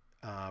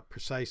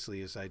precisely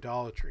is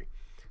idolatry.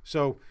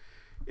 So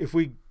if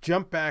we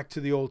jump back to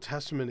the Old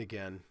Testament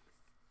again,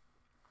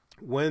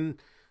 when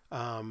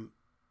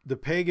the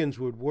pagans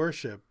would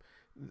worship,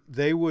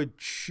 they would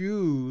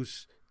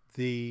choose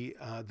the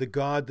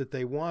God that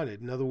they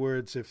wanted. In other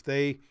words, if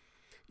they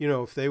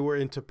were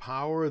into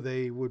power,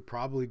 they would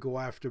probably go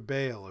after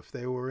Baal. If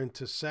they were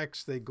into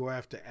sex, they'd go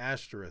after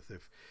Ashtoreth.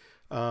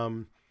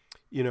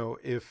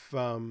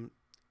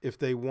 If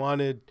they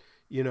wanted,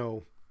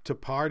 to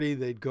party,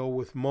 they'd go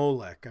with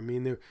Molech. I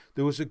mean,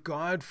 there was a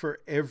God for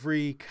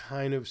every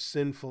kind of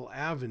sinful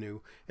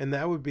avenue, and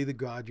that would be the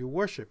God you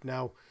worship.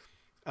 Now,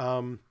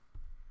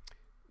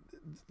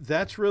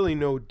 that's really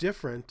no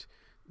different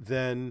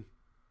than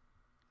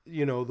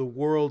the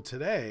world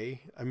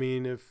today. I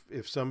mean,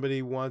 if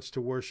somebody wants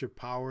to worship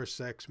power,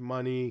 sex,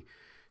 money,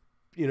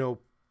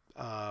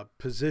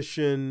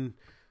 position,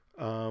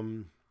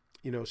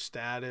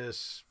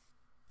 status,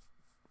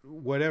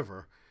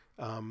 whatever,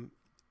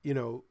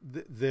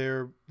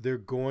 they're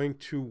going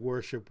to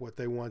worship what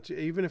they want to,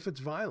 even if it's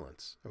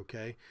violence.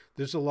 Okay,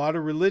 there's a lot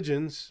of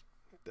religions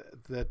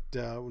that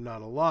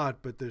not a lot,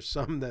 but there's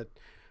some that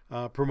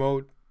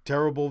promote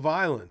terrible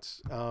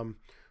violence.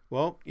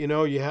 Well,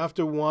 you have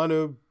to want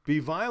to be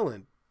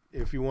violent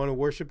if you want to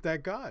worship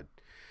that God.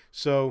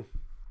 So,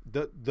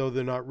 though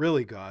they're not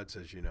really gods,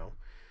 as you know.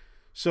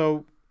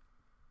 So,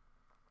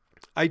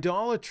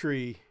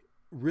 idolatry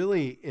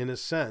really, in a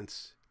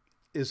sense,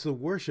 is the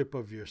worship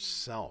of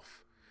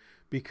yourself.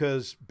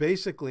 Because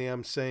basically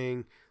I'm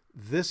saying,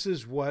 this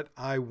is what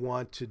I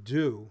want to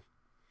do.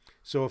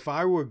 So if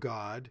I were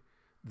God,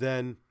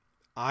 then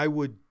I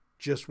would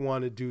just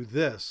want to do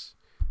this.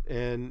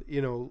 And,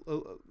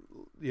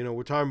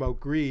 we're talking about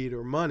greed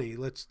or money.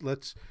 Let's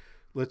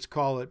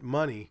call it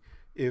money.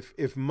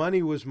 If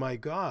money was my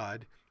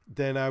God,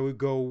 then I would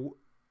go,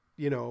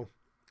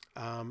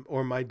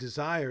 or my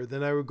desire,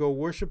 then I would go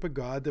worship a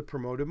God that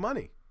promoted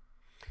money.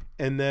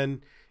 And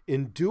then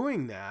in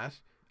doing that,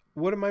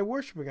 what am I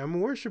worshiping?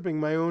 I'm worshiping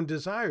my own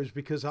desires,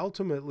 because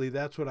ultimately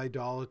that's what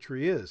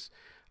idolatry is.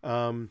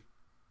 Like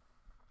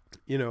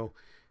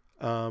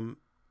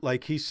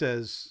he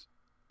says,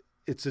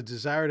 it's a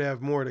desire to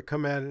have more, to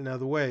come at it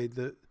another way.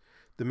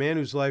 The man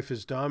whose life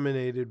is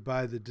dominated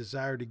by the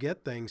desire to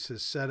get things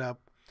has set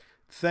up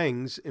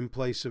things in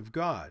place of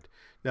God.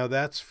 Now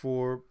that's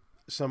for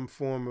some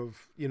form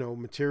of,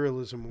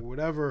 materialism or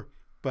whatever,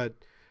 but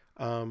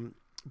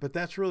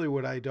that's really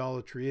what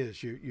idolatry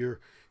is.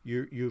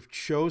 You've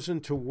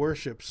chosen to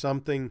worship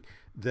something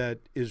that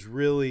is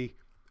really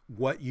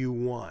what you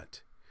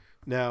want.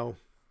 Now,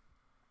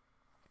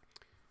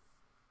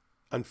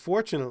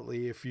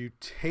 unfortunately, if you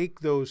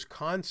take those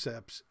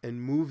concepts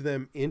and move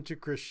them into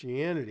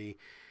Christianity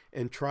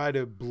and try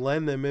to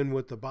blend them in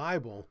with the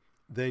Bible,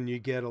 then you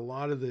get a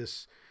lot of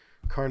this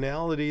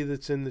carnality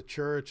that's in the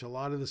church, a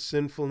lot of the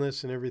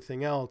sinfulness and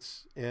everything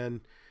else. And,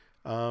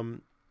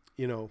 and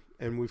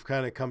we've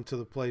kind of come to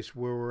the place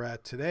where we're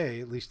at today,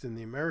 at least in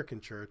the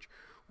American church,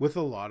 with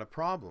a lot of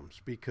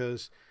problems,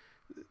 because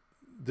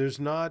there's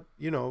not,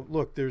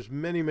 look, there's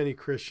many, many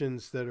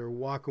Christians that are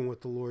walking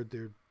with the Lord.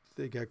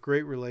 They got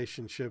great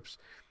relationships,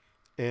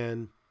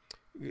 and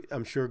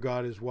I'm sure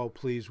God is well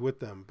pleased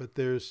with them. But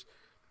there's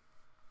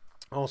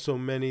also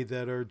many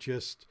that are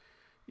just,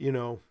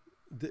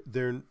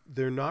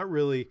 they're not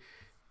really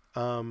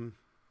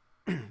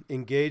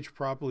engaged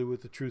properly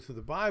with the truth of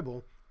the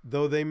Bible,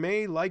 though they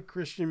may like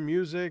Christian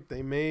music,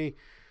 they may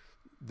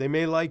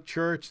like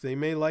church, they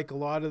may like a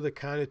lot of the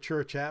kind of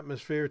church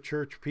atmosphere,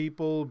 church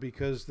people,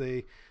 because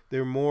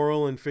they're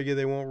moral and figure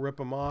they won't rip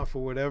them off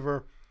or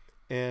whatever.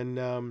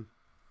 And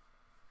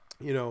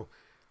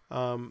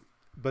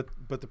but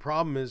the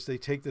problem is they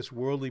take this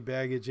worldly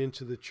baggage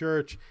into the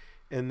church,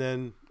 and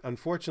then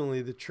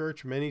unfortunately the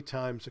church many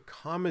times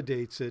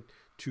accommodates it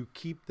to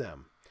keep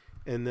them.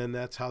 And then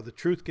that's how the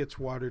truth gets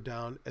watered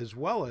down, as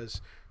well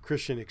as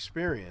Christian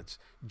experience,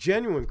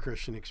 genuine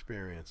Christian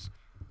experience,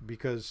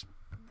 because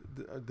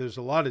there's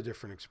a lot of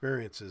different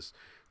experiences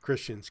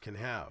Christians can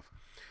have.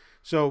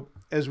 So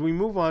as we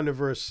move on to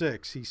verse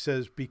 6, he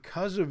says,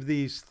 because of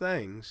these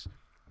things,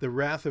 the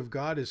wrath of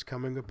God is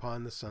coming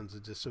upon the sons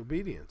of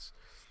disobedience.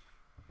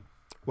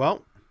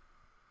 Well,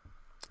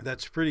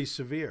 that's pretty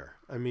severe.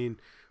 I mean,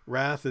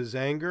 wrath is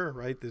anger,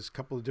 right? There's a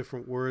couple of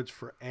different words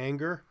for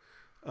anger,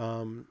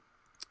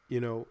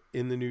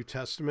 in the New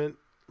Testament.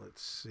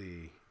 Let's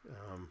see.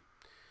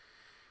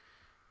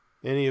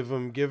 Any of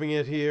them giving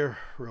it here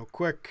real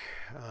quick?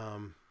 I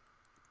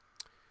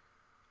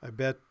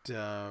bet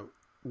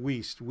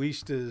Wiest.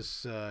 Wiest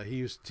is, he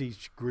used to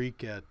teach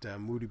Greek at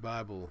Moody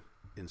Bible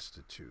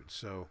Institute.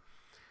 So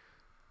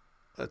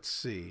let's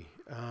see.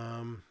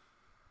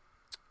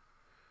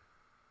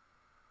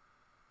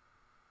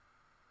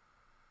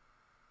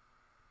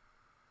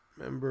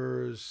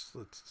 Members,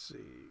 let's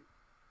see.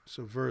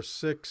 So verse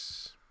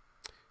 6,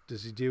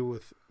 does he deal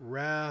with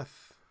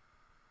wrath?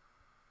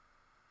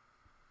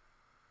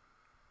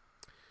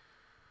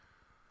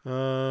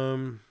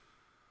 So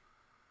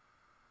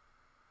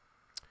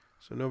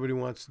nobody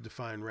wants to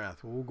define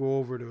wrath. Well, we'll go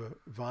over to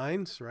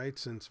Vines, right?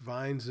 Since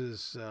Vines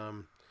is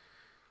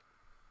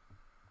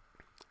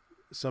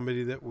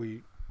somebody that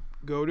we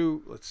go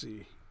to. Let's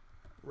see.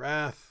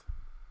 Wrath.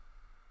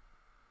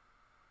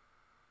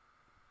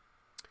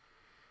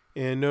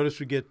 And notice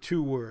we get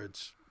two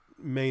words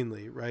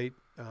mainly, right?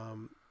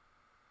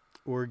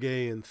 Orge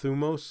and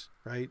thumos,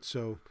 right?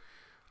 So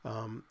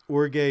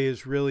orge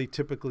is really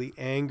typically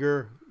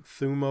anger.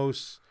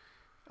 Thumos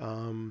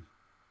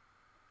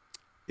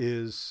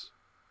is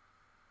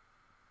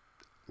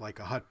like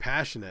a hot,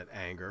 passionate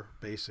anger,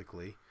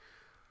 basically.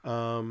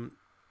 And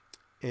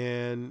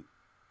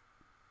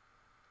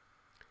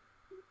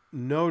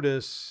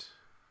notice,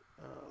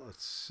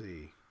 let's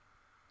see.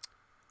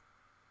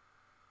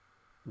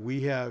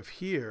 We have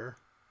here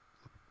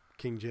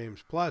King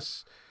James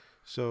Plus.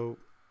 So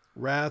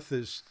wrath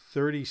is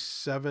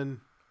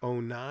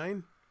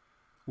 3709,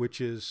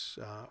 which is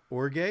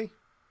orge.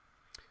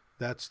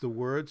 That's the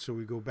word. So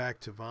we go back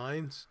to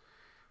Vines.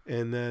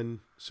 And then,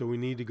 so we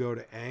need to go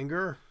to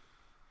anger.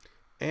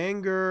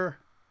 Anger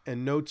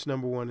and notes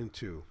number 1 and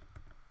 2.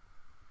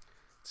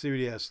 Let's see what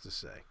he has to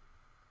say.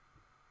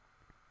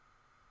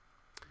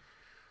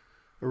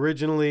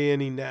 Originally,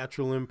 any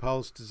natural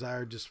impulse,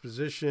 desire,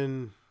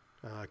 disposition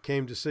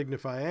came to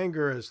signify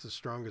anger as the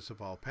strongest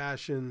of all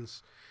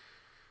passions.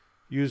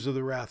 Use of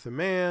the wrath of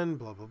man,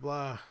 blah, blah,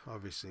 blah,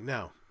 obviously.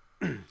 Now,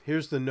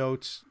 here's the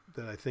notes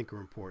that I think are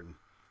important.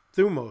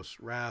 Thumos,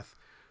 wrath,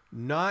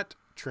 not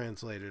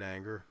translated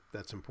anger.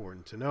 That's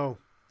important to know.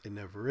 It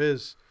never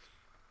is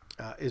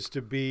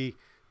to be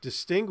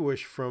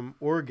distinguished from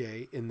orge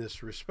in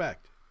this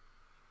respect.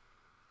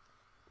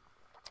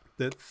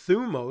 That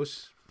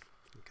thumos,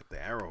 get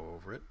the arrow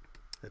over it,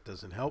 that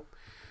doesn't help.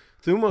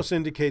 Thumos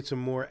indicates a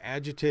more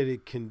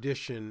agitated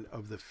condition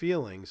of the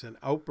feelings, an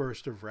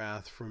outburst of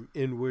wrath from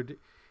inward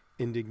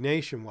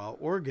indignation, while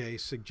orge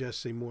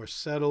suggests a more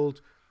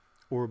settled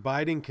or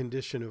abiding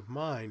condition of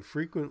mind,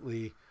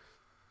 frequently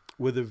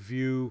with a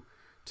view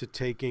to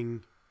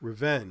taking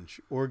revenge.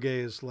 Orge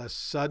is less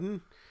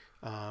sudden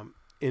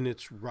in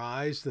its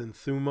rise than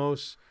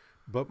thumos,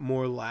 but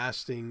more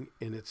lasting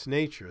in its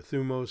nature.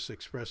 Thumos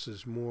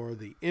expresses more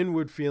the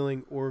inward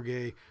feeling,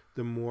 orge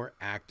the more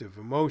active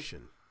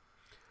emotion.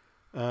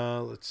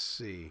 Let's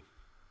see.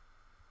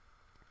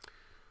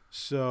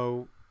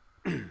 So,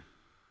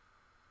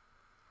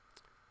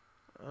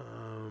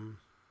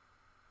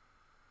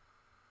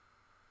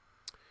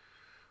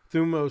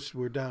 thumos,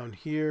 we're down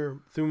here.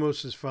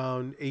 Thumos is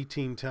found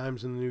 18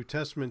 times in the New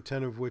Testament,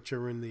 10 of which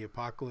are in the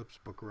Apocalypse,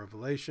 Book of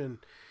Revelation,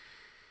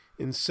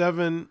 in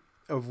 7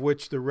 of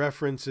which the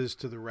reference is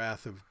to the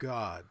wrath of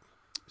God.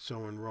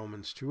 So in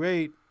Romans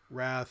 2:8,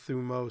 wrath,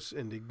 thumos,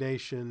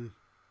 indignation,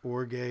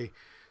 orge.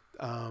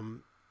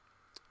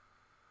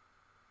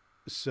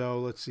 So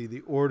let's see,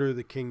 the order of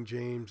the King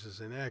James is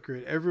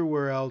inaccurate.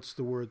 Everywhere else,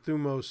 the word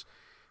thumos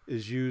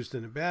is used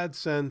in a bad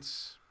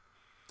sense.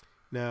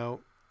 Now,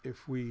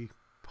 if we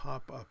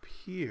pop up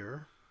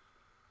here,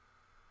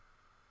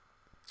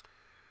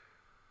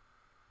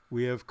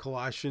 we have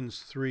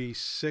Colossians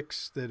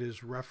 3:6 that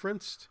is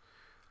referenced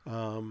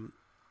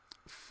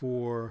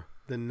for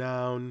the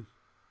noun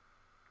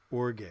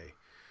orge.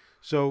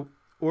 So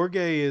orge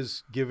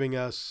is giving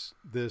us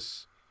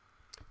this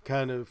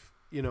kind of,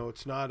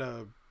 it's not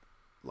a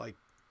like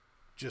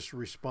just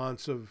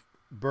responsive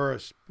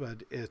burst,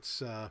 but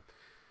it's,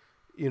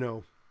 you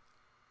know,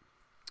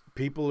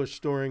 people are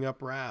storing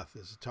up wrath,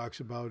 as it talks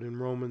about in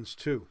Romans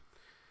 2.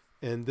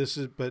 And this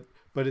is, but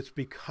it's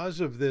because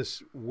of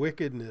this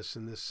wickedness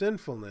and this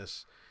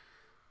sinfulness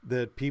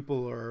that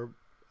people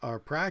are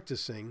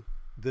practicing.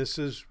 This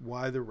is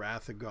why the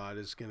wrath of God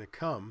is going to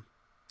come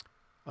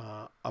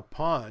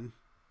upon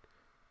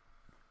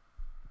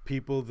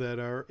people that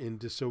are in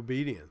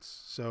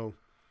disobedience. So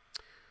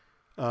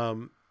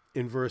in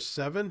verse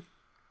 7,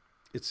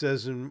 it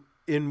says,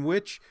 in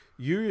which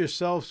you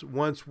yourselves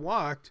once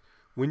walked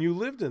when you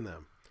lived in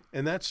them.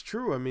 And that's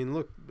true. I mean,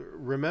 look,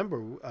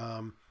 remember,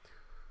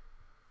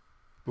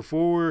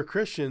 before we were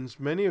Christians,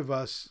 many of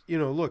us,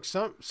 look,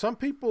 some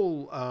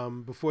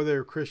people before they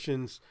were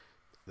Christians,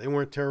 they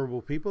weren't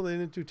terrible people. They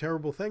didn't do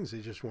terrible things. They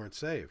just weren't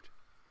saved.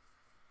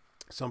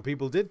 Some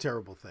people did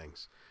terrible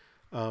things.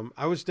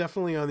 I was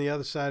definitely on the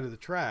other side of the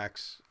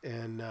tracks,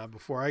 and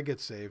before I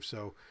get saved,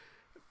 so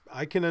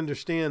I can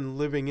understand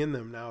living in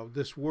them. Now,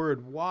 this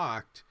word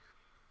walked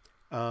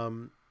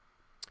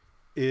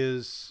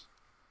is,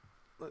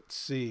 let's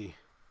see,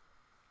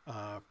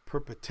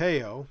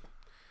 perpeteo.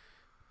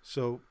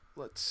 So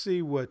let's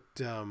see what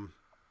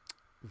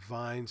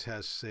Vines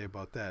has to say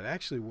about that.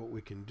 Actually, what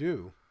we can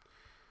do,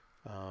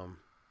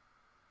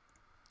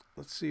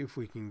 let's see if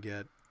we can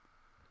get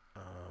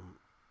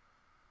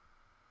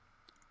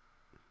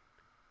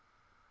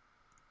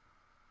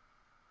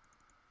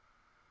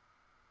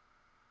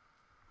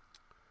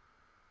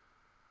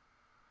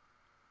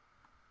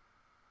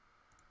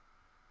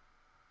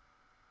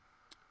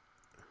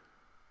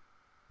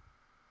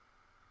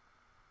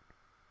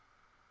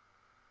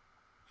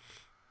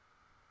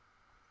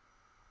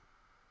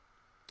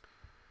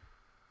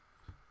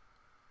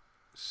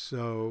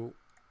so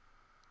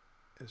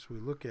as we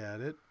look at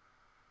it,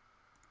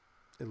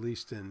 at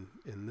least in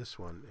this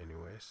one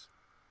anyways,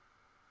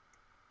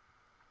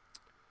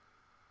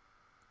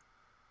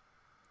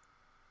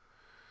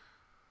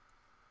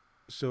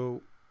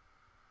 so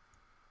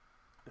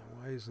now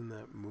why isn't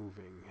that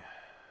moving?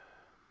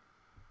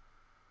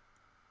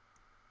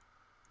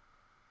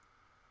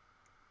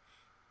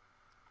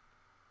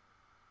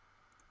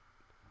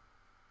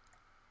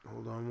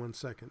 Hold on one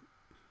second.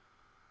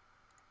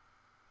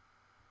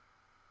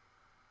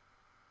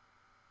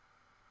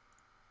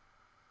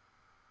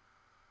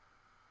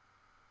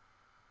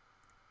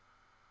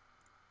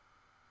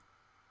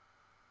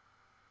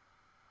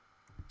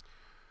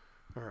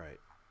 All right.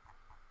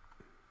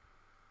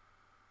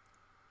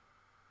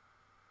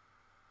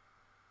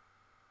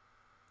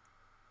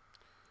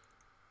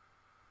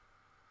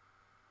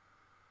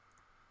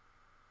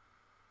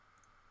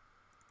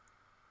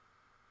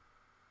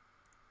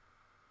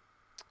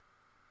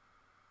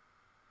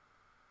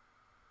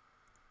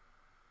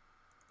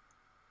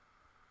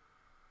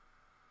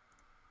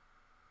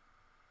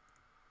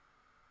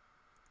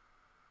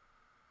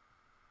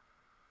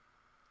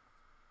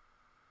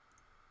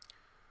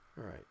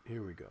 All right,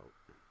 here we go.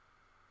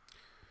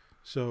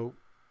 So,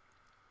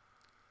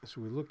 as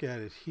we look at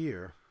it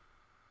here,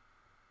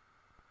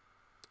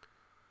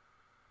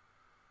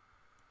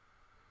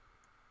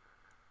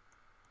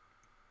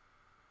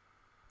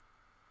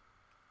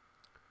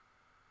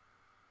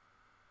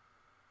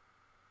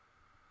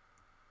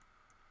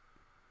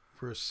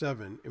 verse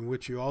 7, in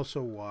which you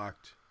also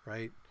walked,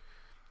 right?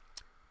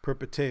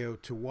 Perpeteo,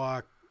 to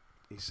walk,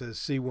 he says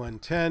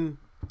C110.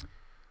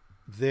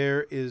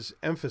 There is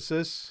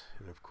emphasis,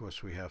 and of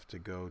course we have to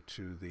go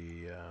to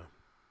the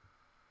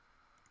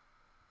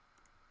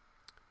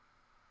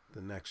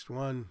next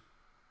one.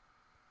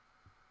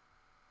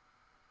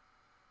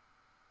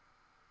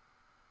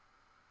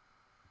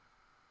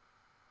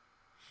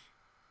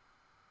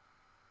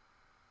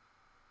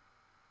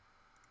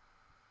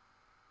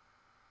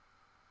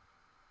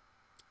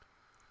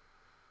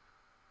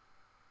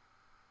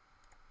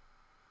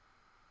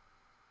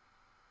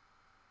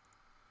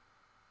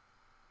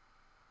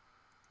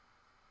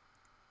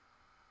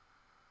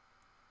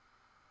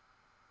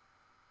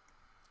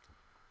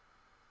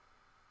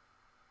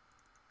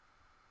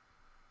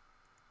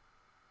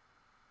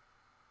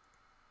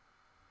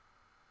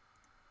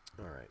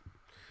 All right.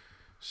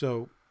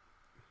 So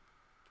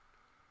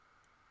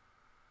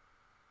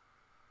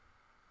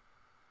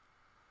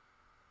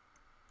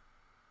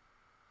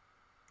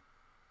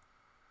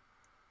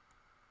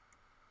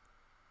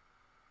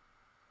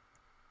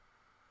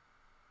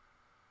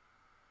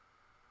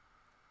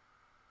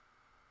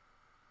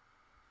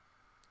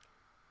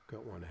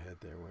got one ahead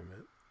there. Wait a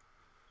minute.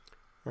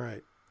 All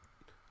right.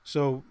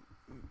 So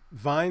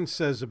Vine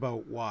says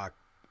about walk,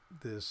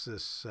 this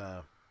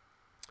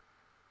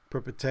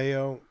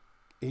perpeteo,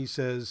 he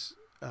says,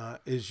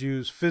 is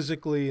used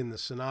physically in the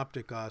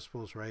synoptic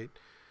gospels, right?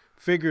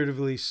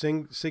 Figuratively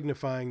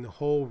signifying the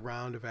whole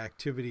round of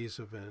activities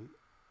of an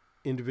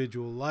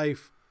individual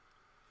life,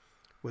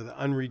 whether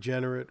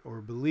unregenerate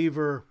or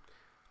believer.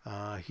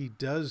 He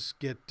does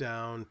get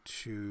down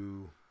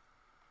to,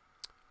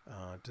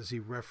 does he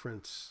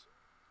reference,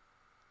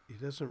 he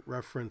doesn't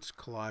reference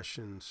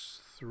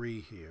Colossians 3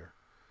 here.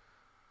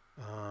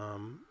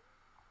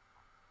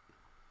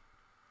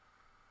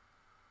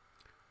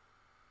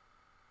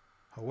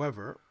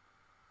 However,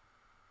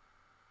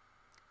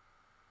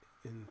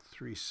 in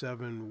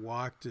 3:7,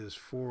 walked is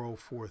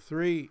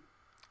 4043,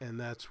 and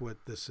that's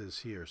what this is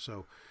here.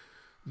 So,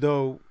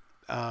 though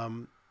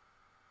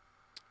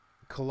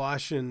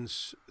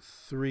Colossians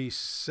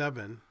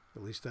 3:7,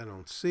 at least I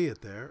don't see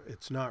it there,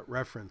 it's not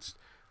referenced.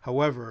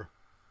 However,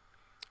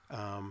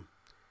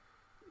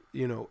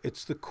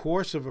 it's the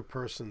course of a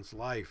person's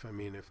life. I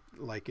mean,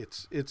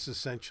 it's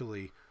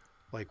essentially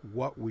like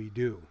what we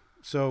do.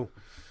 So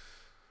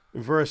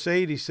in verse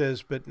 8 he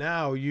says, "But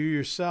now you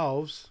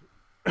yourselves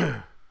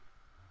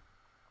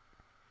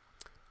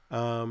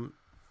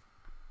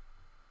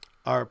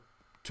are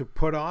to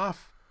put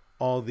off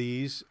all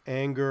these: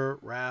 anger,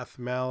 wrath,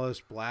 malice,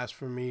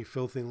 blasphemy,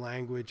 filthy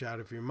language out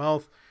of your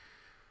mouth."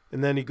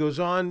 And then he goes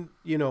on,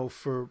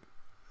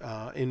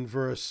 in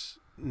verse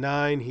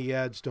 9, he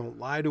adds, "Don't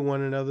lie to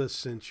one another,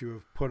 since you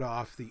have put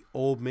off the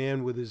old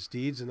man with his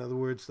deeds." In other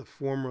words, the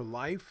former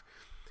life,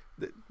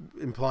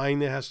 implying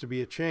there has to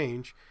be a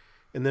change.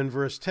 And then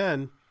verse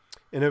 10,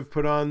 "And have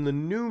put on the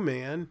new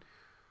man,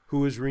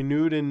 who is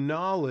renewed in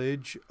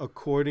knowledge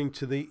according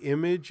to the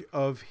image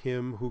of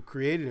him who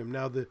created him."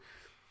 Now,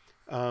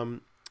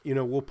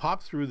 we'll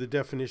pop through the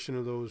definition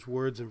of those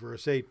words in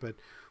verse 8, but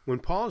when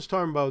Paul is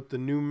talking about the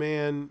new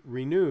man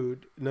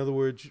renewed, in other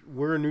words,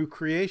 we're a new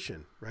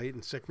creation, right,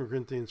 in 2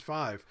 Corinthians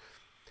 5.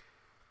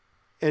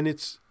 And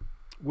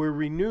we're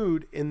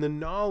renewed in the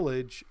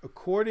knowledge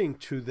according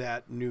to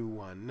that new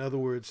one. In other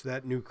words,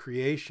 that new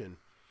creation.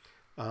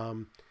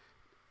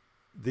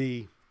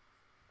 The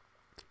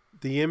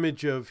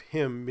image of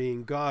him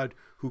being God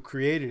who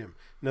created him.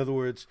 In other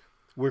words,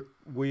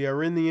 we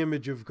are in the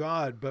image of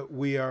God, but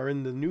we are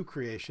in the new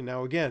creation.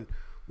 Now, again,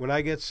 when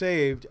I get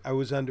saved, I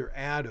was under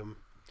Adam,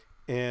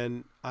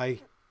 and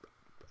I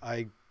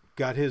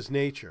got his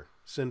nature,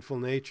 sinful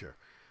nature.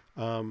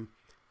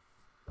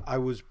 I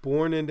was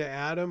born into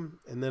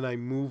Adam, and then I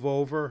move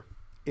over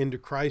into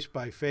Christ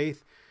by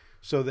faith.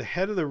 So the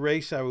head of the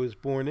race I was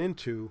born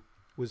into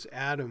was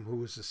Adam, who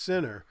was a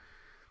sinner.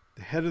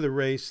 The head of the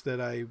race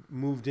that I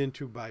moved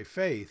into by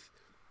faith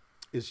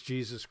is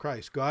Jesus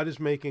Christ. God is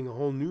making a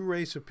whole new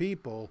race of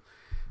people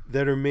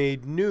that are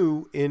made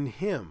new in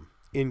him,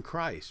 in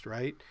Christ,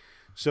 right?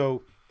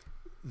 So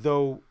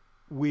though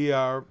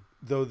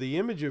the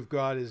image of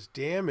God is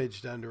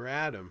damaged under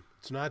Adam,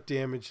 it's not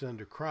damaged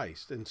under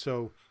Christ. And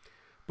so,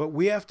 but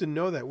we have to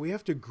know that. We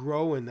have to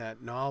grow in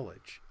that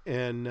knowledge.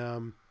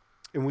 And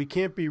we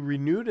can't be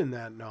renewed in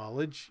that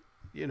knowledge,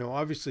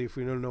 obviously, if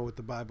we don't know what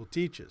the Bible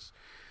teaches.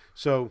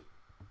 So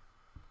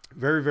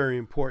very, very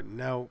important.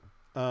 Now,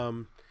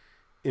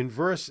 in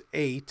verse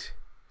 8,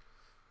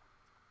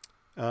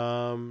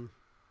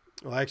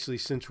 actually,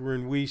 since we're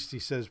in Weast, he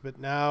says, "But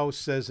now,"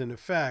 says in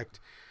effect,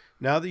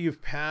 "now that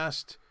you've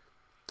passed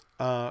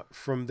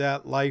from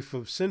that life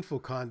of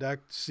sinful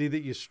conduct, see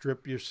that you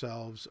strip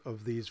yourselves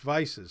of these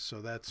vices."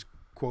 So that's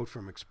quote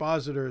from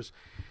expositors.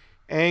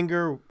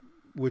 Anger,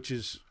 which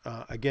is,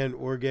 again,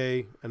 orge,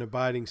 an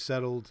abiding,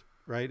 settled,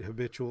 right,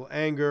 habitual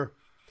anger.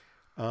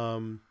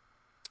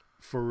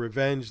 For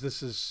revenge,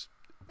 this is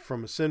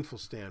from a sinful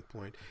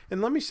standpoint.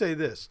 And let me say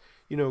this,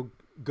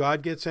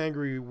 God gets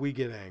angry, we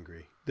get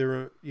angry.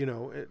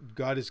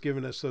 God has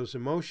given us those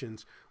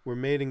emotions. We're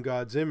made in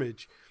God's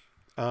image.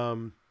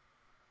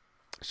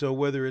 So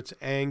whether it's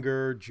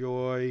anger,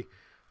 joy,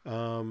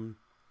 having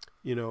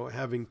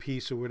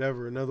peace or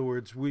whatever, in other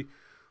words,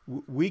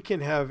 we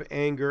can have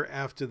anger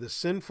after the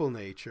sinful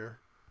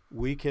nature.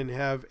 We can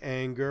have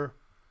anger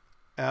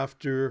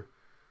after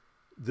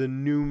the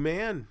new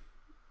man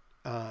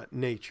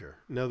nature.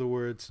 In other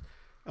words,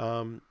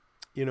 I'm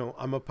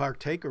a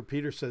partaker,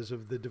 Peter says,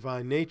 of the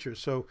divine nature.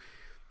 So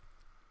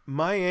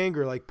my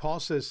anger, like Paul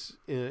says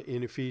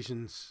in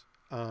Ephesians,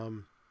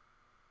 now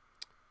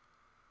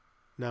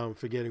I'm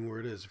forgetting where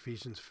it is,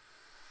 Ephesians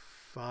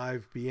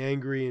 5, "Be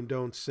angry and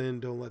don't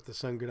sin, don't let the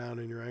sun go down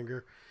in your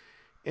anger."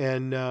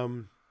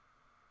 And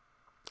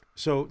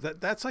so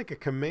that's like a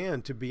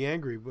command to be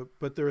angry,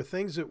 but there are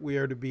things that we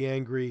are to be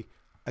angry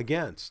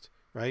against,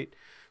 right?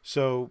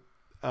 So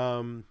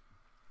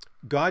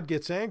God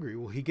gets angry.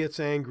 Well, he gets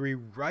angry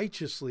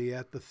righteously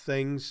at the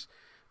things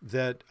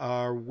that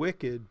are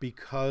wicked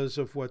because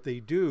of what they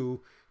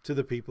do to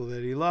the people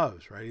that he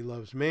loves, right? He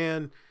loves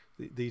man.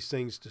 These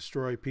things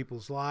destroy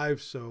people's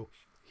lives, so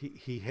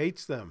he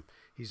hates them.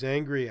 He's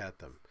angry at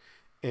them.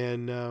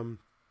 And,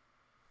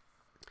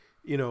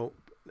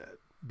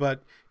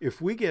 but if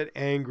we get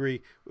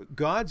angry,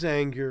 God's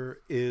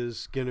anger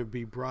is going to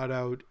be brought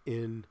out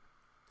in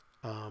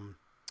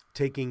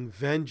taking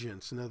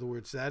vengeance. In other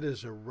words, that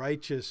is a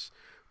righteous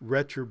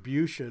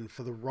retribution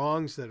for the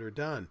wrongs that are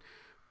done.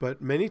 But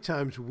many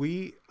times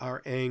we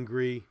are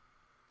angry,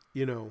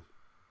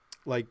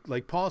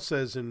 like Paul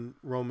says in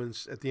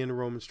Romans, at the end of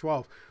Romans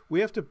 12, we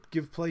have to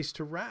give place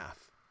to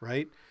wrath,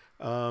 right?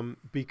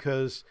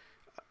 Because,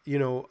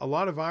 a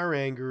lot of our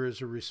anger is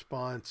a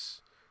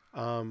response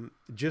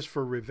just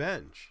for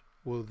revenge.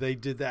 Well, they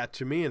did that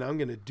to me, and I'm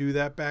going to do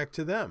that back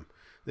to them.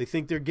 They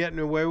think they're getting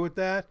away with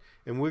that,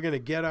 and we're going to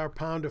get our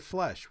pound of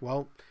flesh.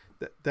 Well,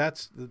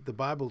 that's the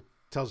Bible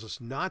tells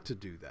us not to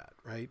do that,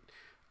 right?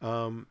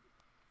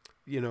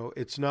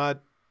 It's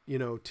not,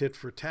 tit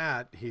for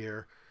tat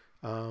here.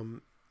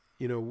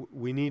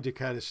 We need to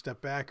kind of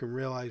step back and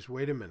realize,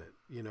 wait a minute,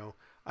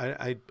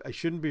 I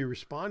shouldn't be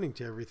responding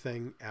to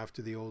everything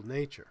after the old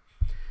nature.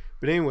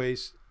 But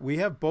anyways, we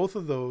have both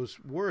of those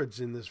words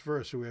in this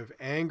verse. So we have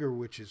anger,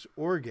 which is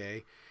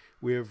orge.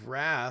 We have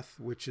wrath,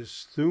 which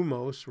is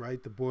thumos,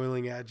 right? The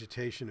boiling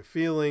agitation of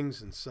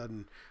feelings and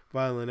sudden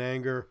violent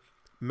anger.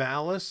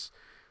 Malice,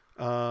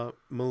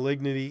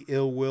 malignity,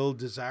 ill will,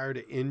 desire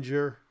to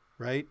injure,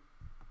 right?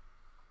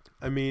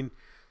 I mean,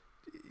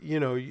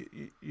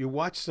 you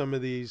watch some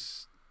of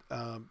these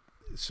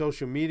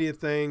social media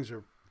things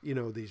or,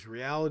 these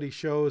reality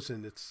shows,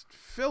 and it's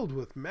filled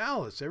with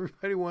malice.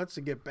 Everybody wants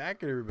to get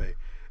back at everybody.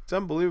 It's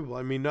unbelievable.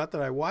 I mean, not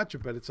that I watch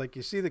it, but it's like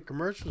you see the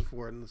commercials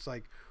for it, and it's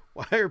like,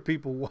 why are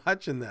people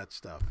watching that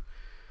stuff?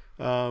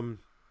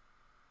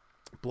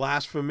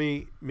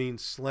 Blasphemy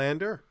means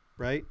slander,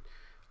 right?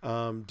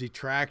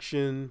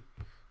 Detraction,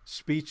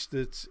 speech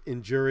that's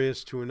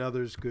injurious to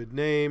another's good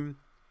name.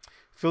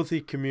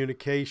 Filthy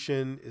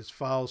communication is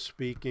foul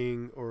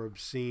speaking or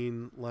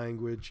obscene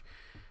language.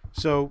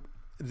 So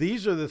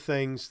these are the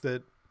things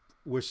that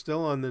we're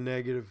still on the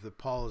negative that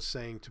Paul is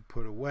saying to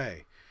put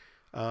away.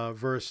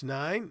 Verse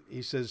 9,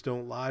 he says,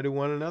 don't lie to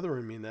one another.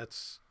 I mean,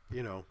 that's,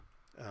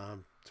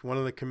 it's one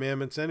of the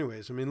commandments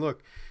anyways. I mean,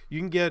 look, you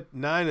can get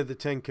 9 of the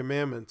 10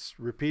 commandments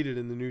repeated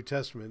in the New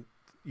Testament.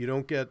 You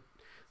don't get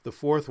the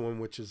fourth one,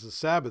 which is the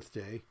Sabbath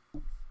day,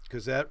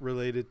 because that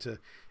related to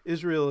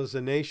Israel as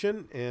a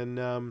nation,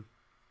 and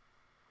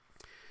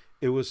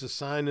it was a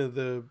sign of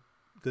the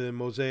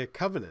Mosaic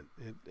covenant.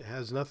 It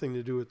has nothing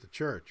to do with the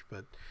church.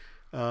 But,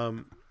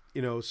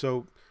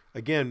 so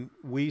again,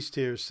 Wiest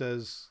here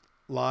says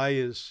lie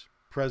is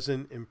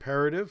present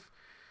imperative.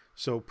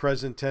 So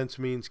present tense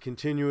means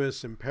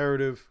continuous.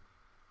 Imperative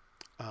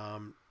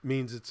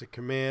means it's a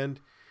command.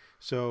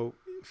 So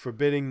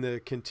forbidding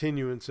the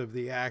continuance of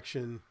the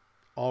action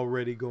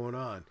already going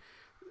on.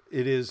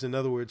 It is, in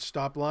other words,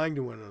 stop lying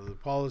to one another.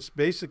 Paul is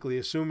basically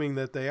assuming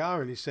that they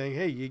are, and he's saying,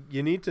 hey,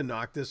 you need to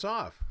knock this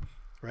off,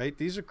 right?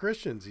 These are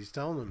Christians. He's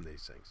telling them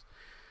these things.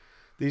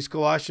 These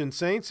Colossian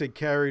saints had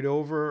carried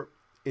over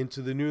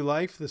into the new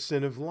life the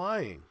sin of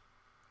lying.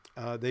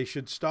 They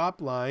should stop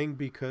lying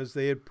because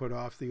they had put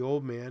off the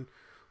old man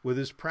with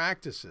his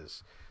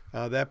practices.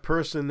 That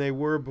person they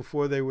were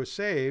before they were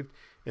saved,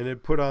 and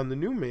had put on the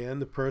new man,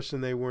 the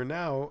person they were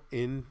now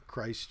in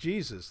Christ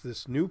Jesus.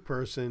 This new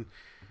person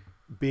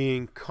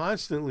being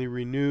constantly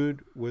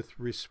renewed with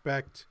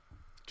respect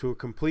to a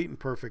complete and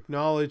perfect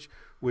knowledge,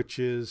 which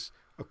is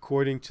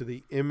according to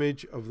the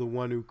image of the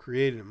one who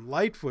created him.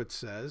 Lightfoot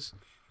says,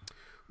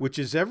 which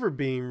is ever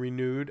being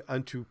renewed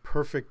unto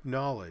perfect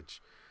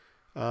knowledge.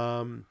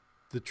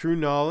 The true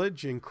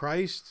knowledge in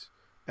Christ,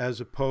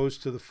 as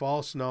opposed to the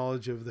false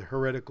knowledge of the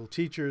heretical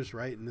teachers,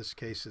 right? In this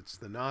case, it's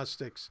the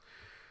Gnostics.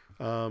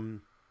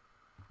 And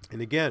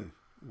again,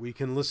 we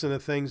can listen to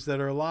things that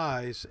are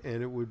lies,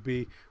 and it would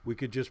be, we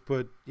could just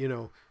put,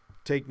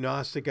 take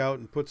Gnostic out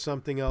and put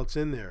something else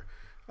in there.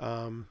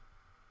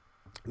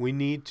 We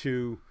need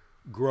to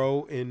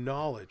grow in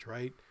knowledge,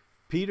 right?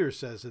 Peter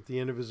says at the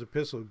end of his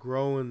epistle,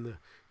 grow in the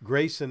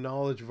grace and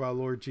knowledge of our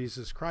Lord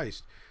Jesus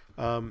Christ.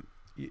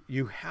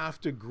 You have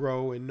to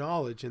grow in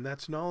knowledge, and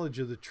that's knowledge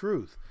of the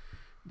truth,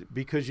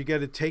 because you got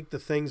to take the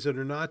things that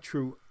are not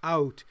true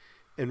out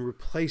and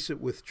replace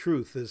it with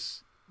truth.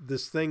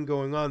 This thing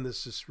going on,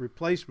 this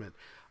replacement.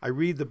 I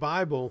read the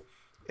Bible,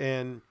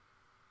 and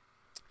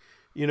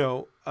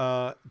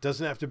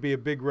doesn't have to be a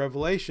big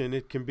revelation.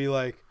 It can be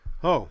like,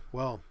 oh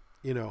well,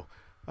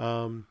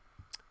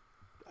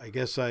 I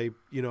guess I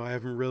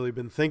haven't really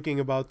been thinking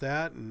about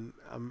that, and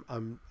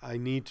I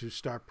need to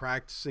start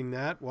practicing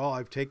that. Well,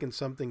 I've taken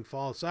something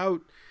false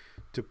out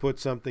to put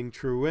something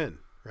true in,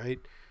 right?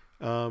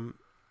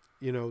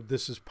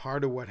 This is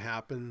part of what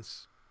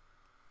happens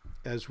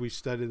as we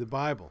study the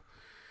Bible.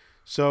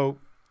 So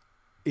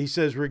he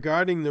says,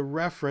 regarding the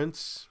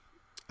reference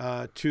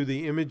to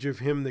the image of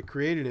him that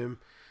created him,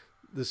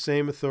 the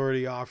same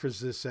authority offers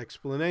this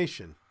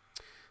explanation.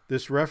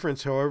 This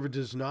reference, however,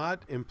 does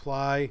not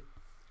imply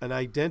an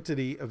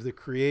identity of the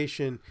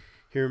creation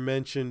here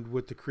mentioned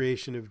with the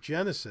creation of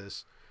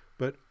Genesis,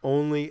 but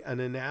only an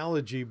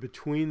analogy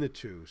between the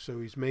two. So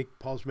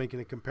Paul's making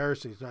a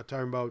comparison. He's not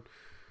talking about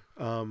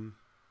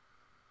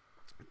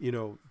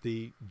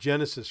the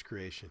Genesis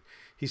creation.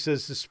 He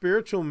says the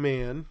spiritual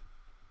man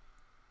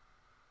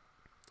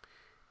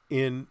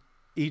in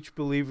each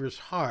believer's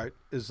heart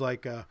is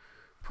like a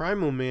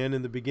primal man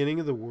in the beginning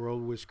of the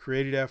world, was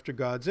created after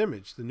God's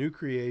image. The new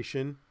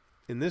creation,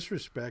 in this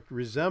respect,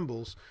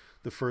 resembles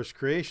the first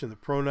creation. The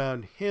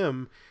pronoun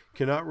him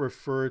cannot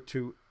refer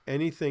to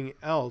anything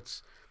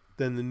else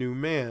than the new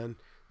man,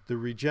 the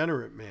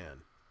regenerate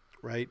man,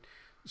 right?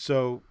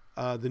 So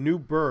the new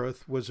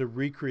birth was a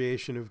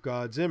recreation of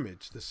God's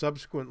image. The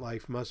subsequent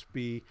life must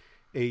be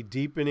a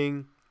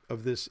deepening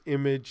of this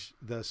image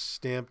thus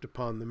stamped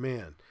upon the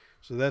man.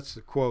 So that's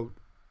the quote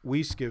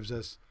Wiest gives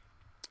us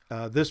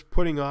This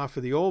putting off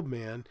of the old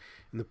man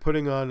and the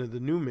putting on of the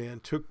new man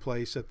took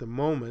place at the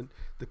moment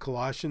the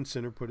Colossian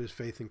sinner put his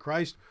faith in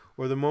Christ,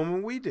 or the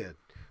moment we did,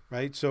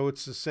 right? So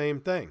it's the same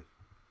thing.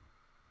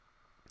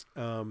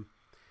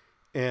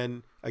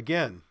 And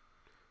again,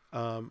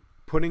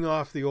 putting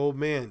off the old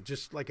man,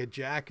 just like a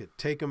jacket,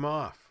 take him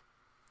off,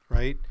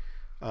 right?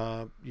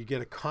 You got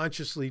to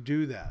consciously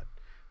do that.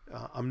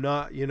 I'm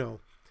not,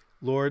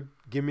 Lord,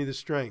 give me the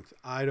strength.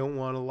 I don't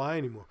want to lie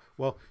anymore.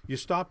 Well, you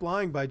stop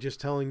lying by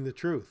just telling the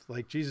truth.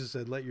 Like Jesus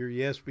said, let your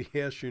yes be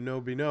yes, your no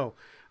be no.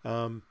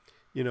 The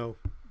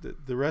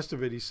rest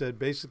of it, he said,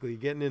 basically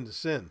getting into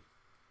sin.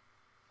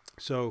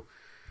 So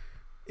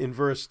in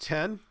verse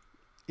 10,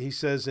 he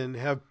says, and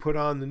have put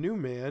on the new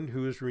man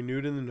who is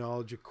renewed in the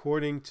knowledge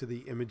according to the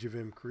image of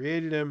him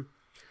created him.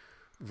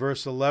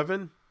 Verse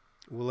 11,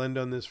 we'll end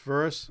on this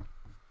verse,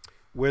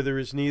 where there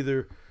is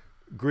neither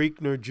Greek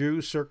nor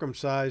Jew,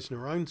 circumcised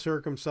nor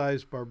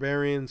uncircumcised,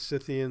 barbarian,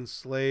 Scythian,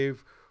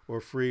 slave or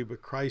free,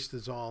 but Christ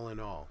is all in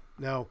all.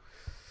 Now,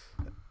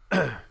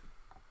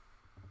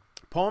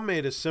 Paul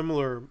made a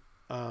similar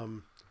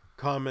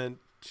comment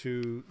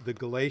to the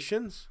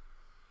Galatians,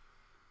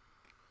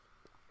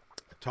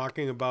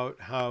 talking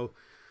about how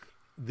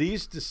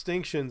these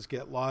distinctions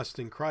get lost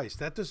in Christ.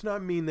 That does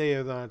not mean they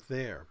are not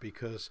there,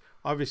 because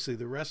obviously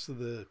the rest of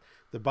the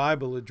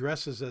Bible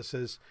addresses us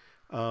as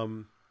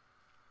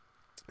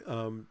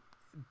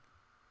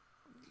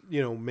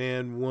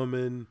man,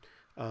 woman,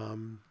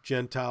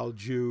 Gentile,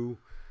 Jew.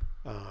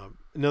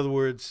 In other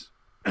words,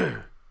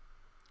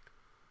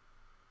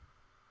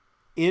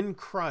 in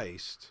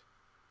Christ,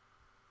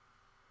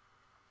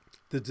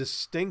 the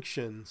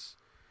distinctions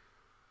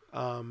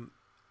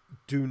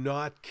do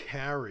not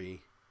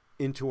carry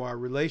into our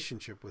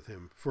relationship with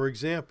him. For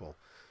example,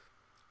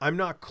 I'm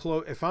not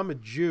close. If I'm a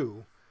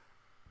Jew,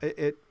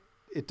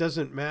 it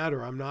doesn't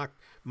matter.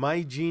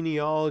 My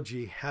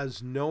genealogy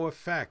has no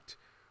effect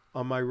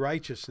on my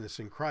righteousness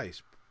in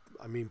Christ.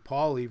 I mean,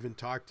 Paul even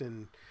talked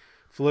in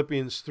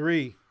Philippians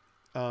 3,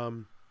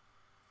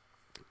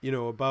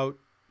 about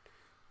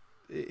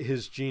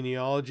his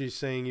genealogy,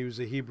 saying he was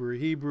a Hebrew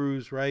of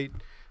Hebrews, right?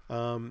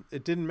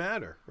 It didn't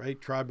matter, right?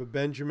 Tribe of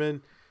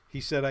Benjamin.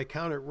 He said, I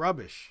count it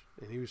rubbish.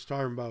 And he was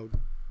talking about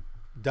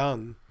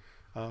dung,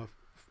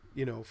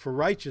 for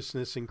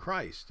righteousness in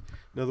Christ.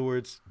 In other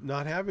words,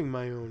 not having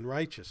my own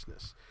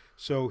righteousness.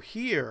 So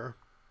here,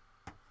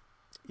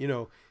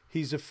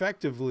 he's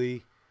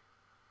effectively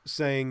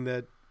saying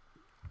that,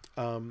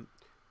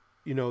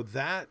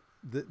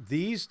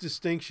 these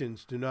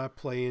distinctions do not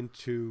play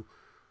into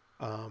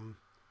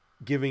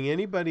giving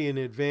anybody an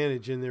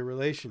advantage in their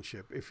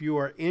relationship. If you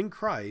are in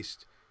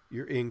Christ,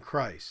 you're in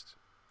Christ.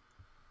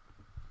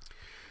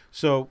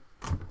 So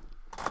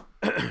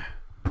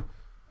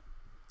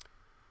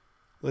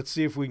let's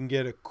see if we can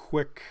get a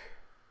quick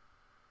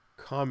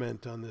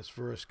comment on this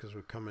verse, because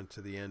we're coming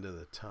to the end of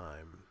the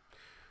time.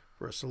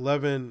 Verse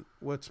 11,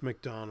 what's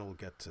MacDonald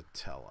get to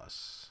tell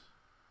us?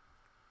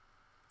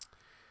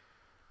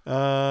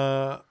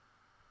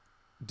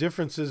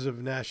 Differences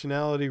of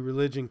nationality,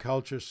 religion,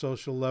 culture,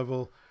 social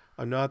level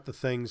are not the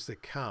things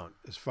that count.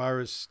 As far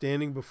as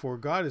standing before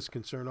God is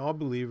concerned, all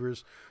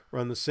believers are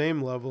on the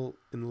same level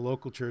in the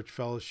local church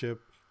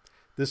fellowship.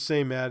 This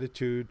same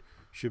attitude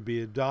should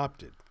be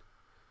adopted.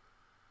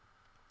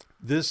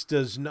 This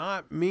does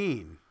not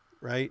mean,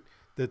 right,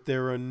 that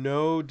there are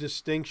no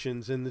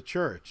distinctions in the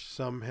church.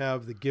 Some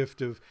have the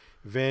gift of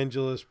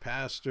evangelist,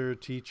 pastor,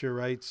 teacher,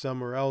 right?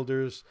 Some are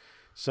elders,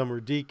 some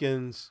are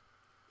deacons.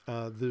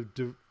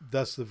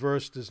 Thus, the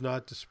verse does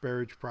not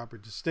disparage proper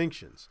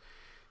distinctions.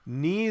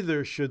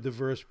 Neither should the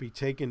verse be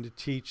taken to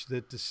teach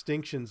that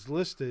distinctions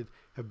listed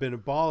have been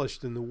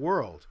abolished in the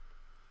world.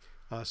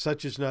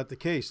 Such is not the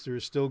case. There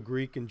is still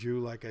Greek and Jew,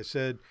 like I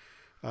said.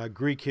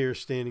 Greek here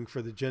standing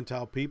for the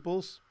Gentile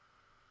peoples.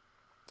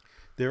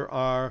 There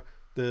are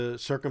the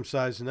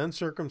circumcised and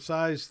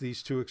uncircumcised.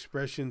 These two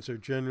expressions are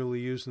generally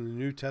used in the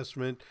New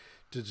Testament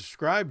to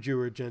describe Jew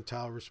or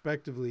Gentile,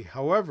 respectively.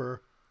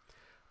 However,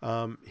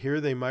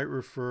 here they might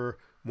refer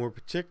more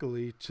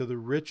particularly to the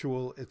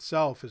ritual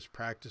itself as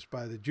practiced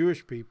by the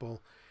Jewish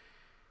people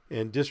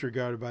and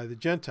disregarded by the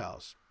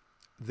Gentiles.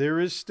 There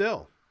is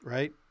still,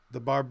 right, the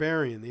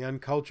barbarian, the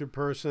uncultured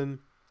person,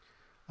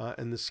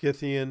 and the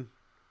Scythian.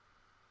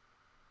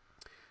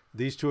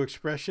 These two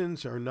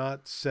expressions are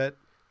not set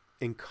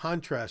in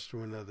contrast to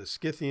one another.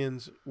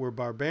 Scythians were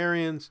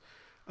barbarians,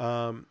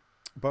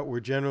 but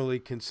were generally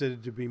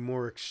considered to be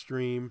more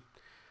extreme.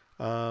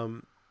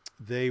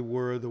 They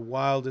were the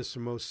wildest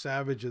and most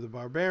savage of the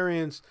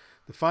barbarians.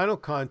 The final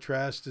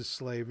contrast is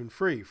slave and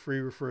free. Free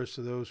refers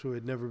to those who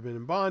had never been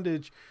in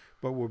bondage,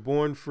 but were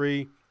born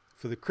free.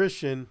 For the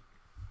Christian,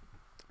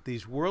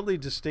 these worldly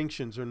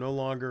distinctions are no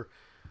longer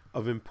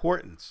of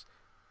importance.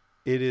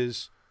 It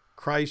is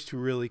Christ who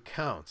really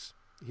counts.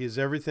 He is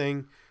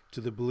everything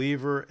to the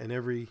believer and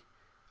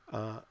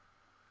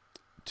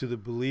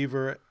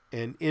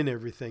in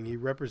everything. He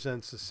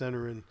represents the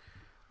center and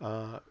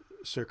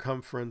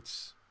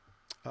circumference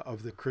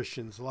of the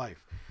Christian's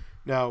life.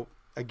 Now,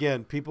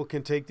 again, people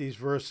can take these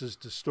verses,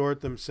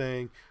 distort them,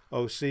 saying,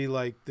 oh, see,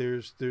 like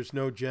there's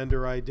no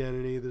gender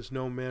identity, there's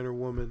no man or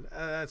woman.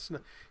 That's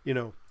not,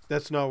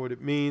 that's not what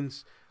it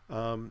means,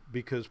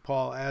 because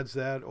Paul adds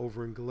that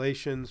over in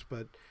Galatians,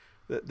 but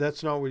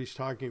that's not what he's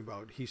talking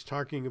about. He's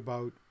talking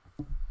about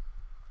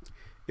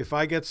if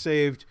I get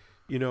saved,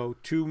 2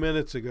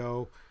 minutes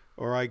ago,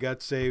 or I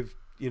got saved,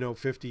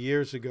 50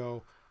 years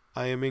ago,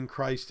 I am in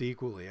Christ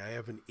equally. I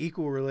have an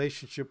equal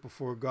relationship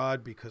before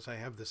God because I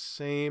have the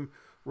same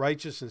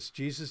righteousness.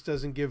 Jesus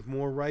doesn't give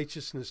more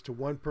righteousness to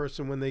one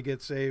person when they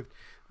get saved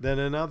than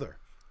another.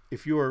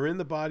 If you are in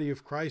the body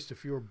of Christ,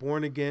 if you are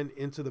born again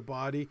into the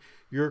body,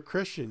 you're a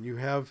Christian. You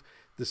have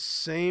the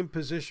same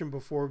position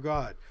before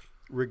God,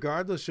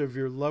 regardless of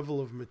your level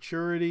of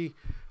maturity,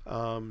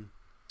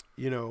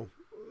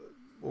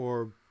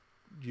 or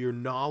your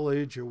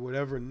knowledge or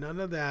whatever. None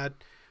of that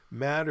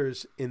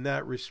matters in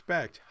that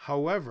respect.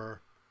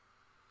 However,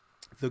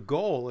 the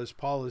goal, as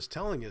Paul is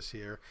telling us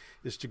here,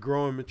 is to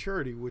grow in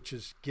maturity, which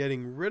is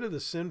getting rid of the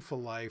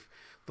sinful life,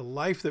 the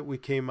life that we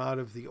came out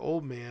of the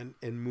old man,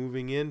 and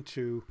moving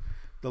into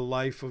the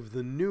life of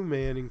the new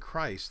man in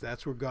Christ.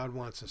 That's where God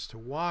wants us to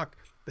walk.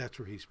 That's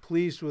where he's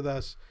pleased with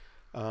us.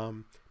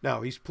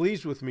 Now, he's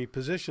pleased with me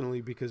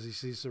positionally because he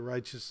sees the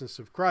righteousness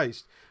of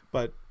Christ.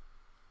 But,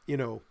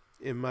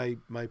 in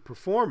my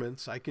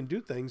performance, I can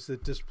do things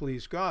that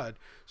displease God.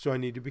 So I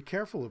need to be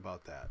careful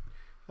about that.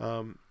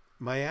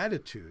 My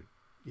attitude,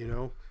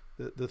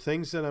 the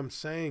things that I'm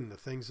saying, the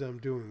things that I'm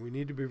doing, we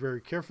need to be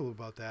very careful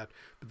about that.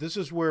 But this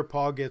is where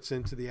Paul gets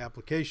into the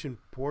application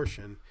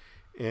portion.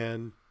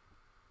 And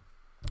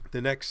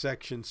the next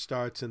section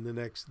starts in the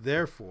next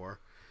therefore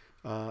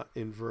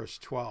in verse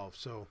 12.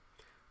 So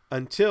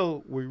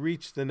until we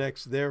reach the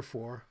next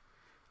therefore,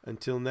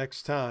 until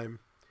next time,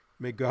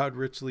 may God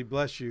richly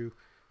bless you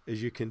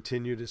as you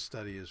continue to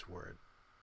study his word.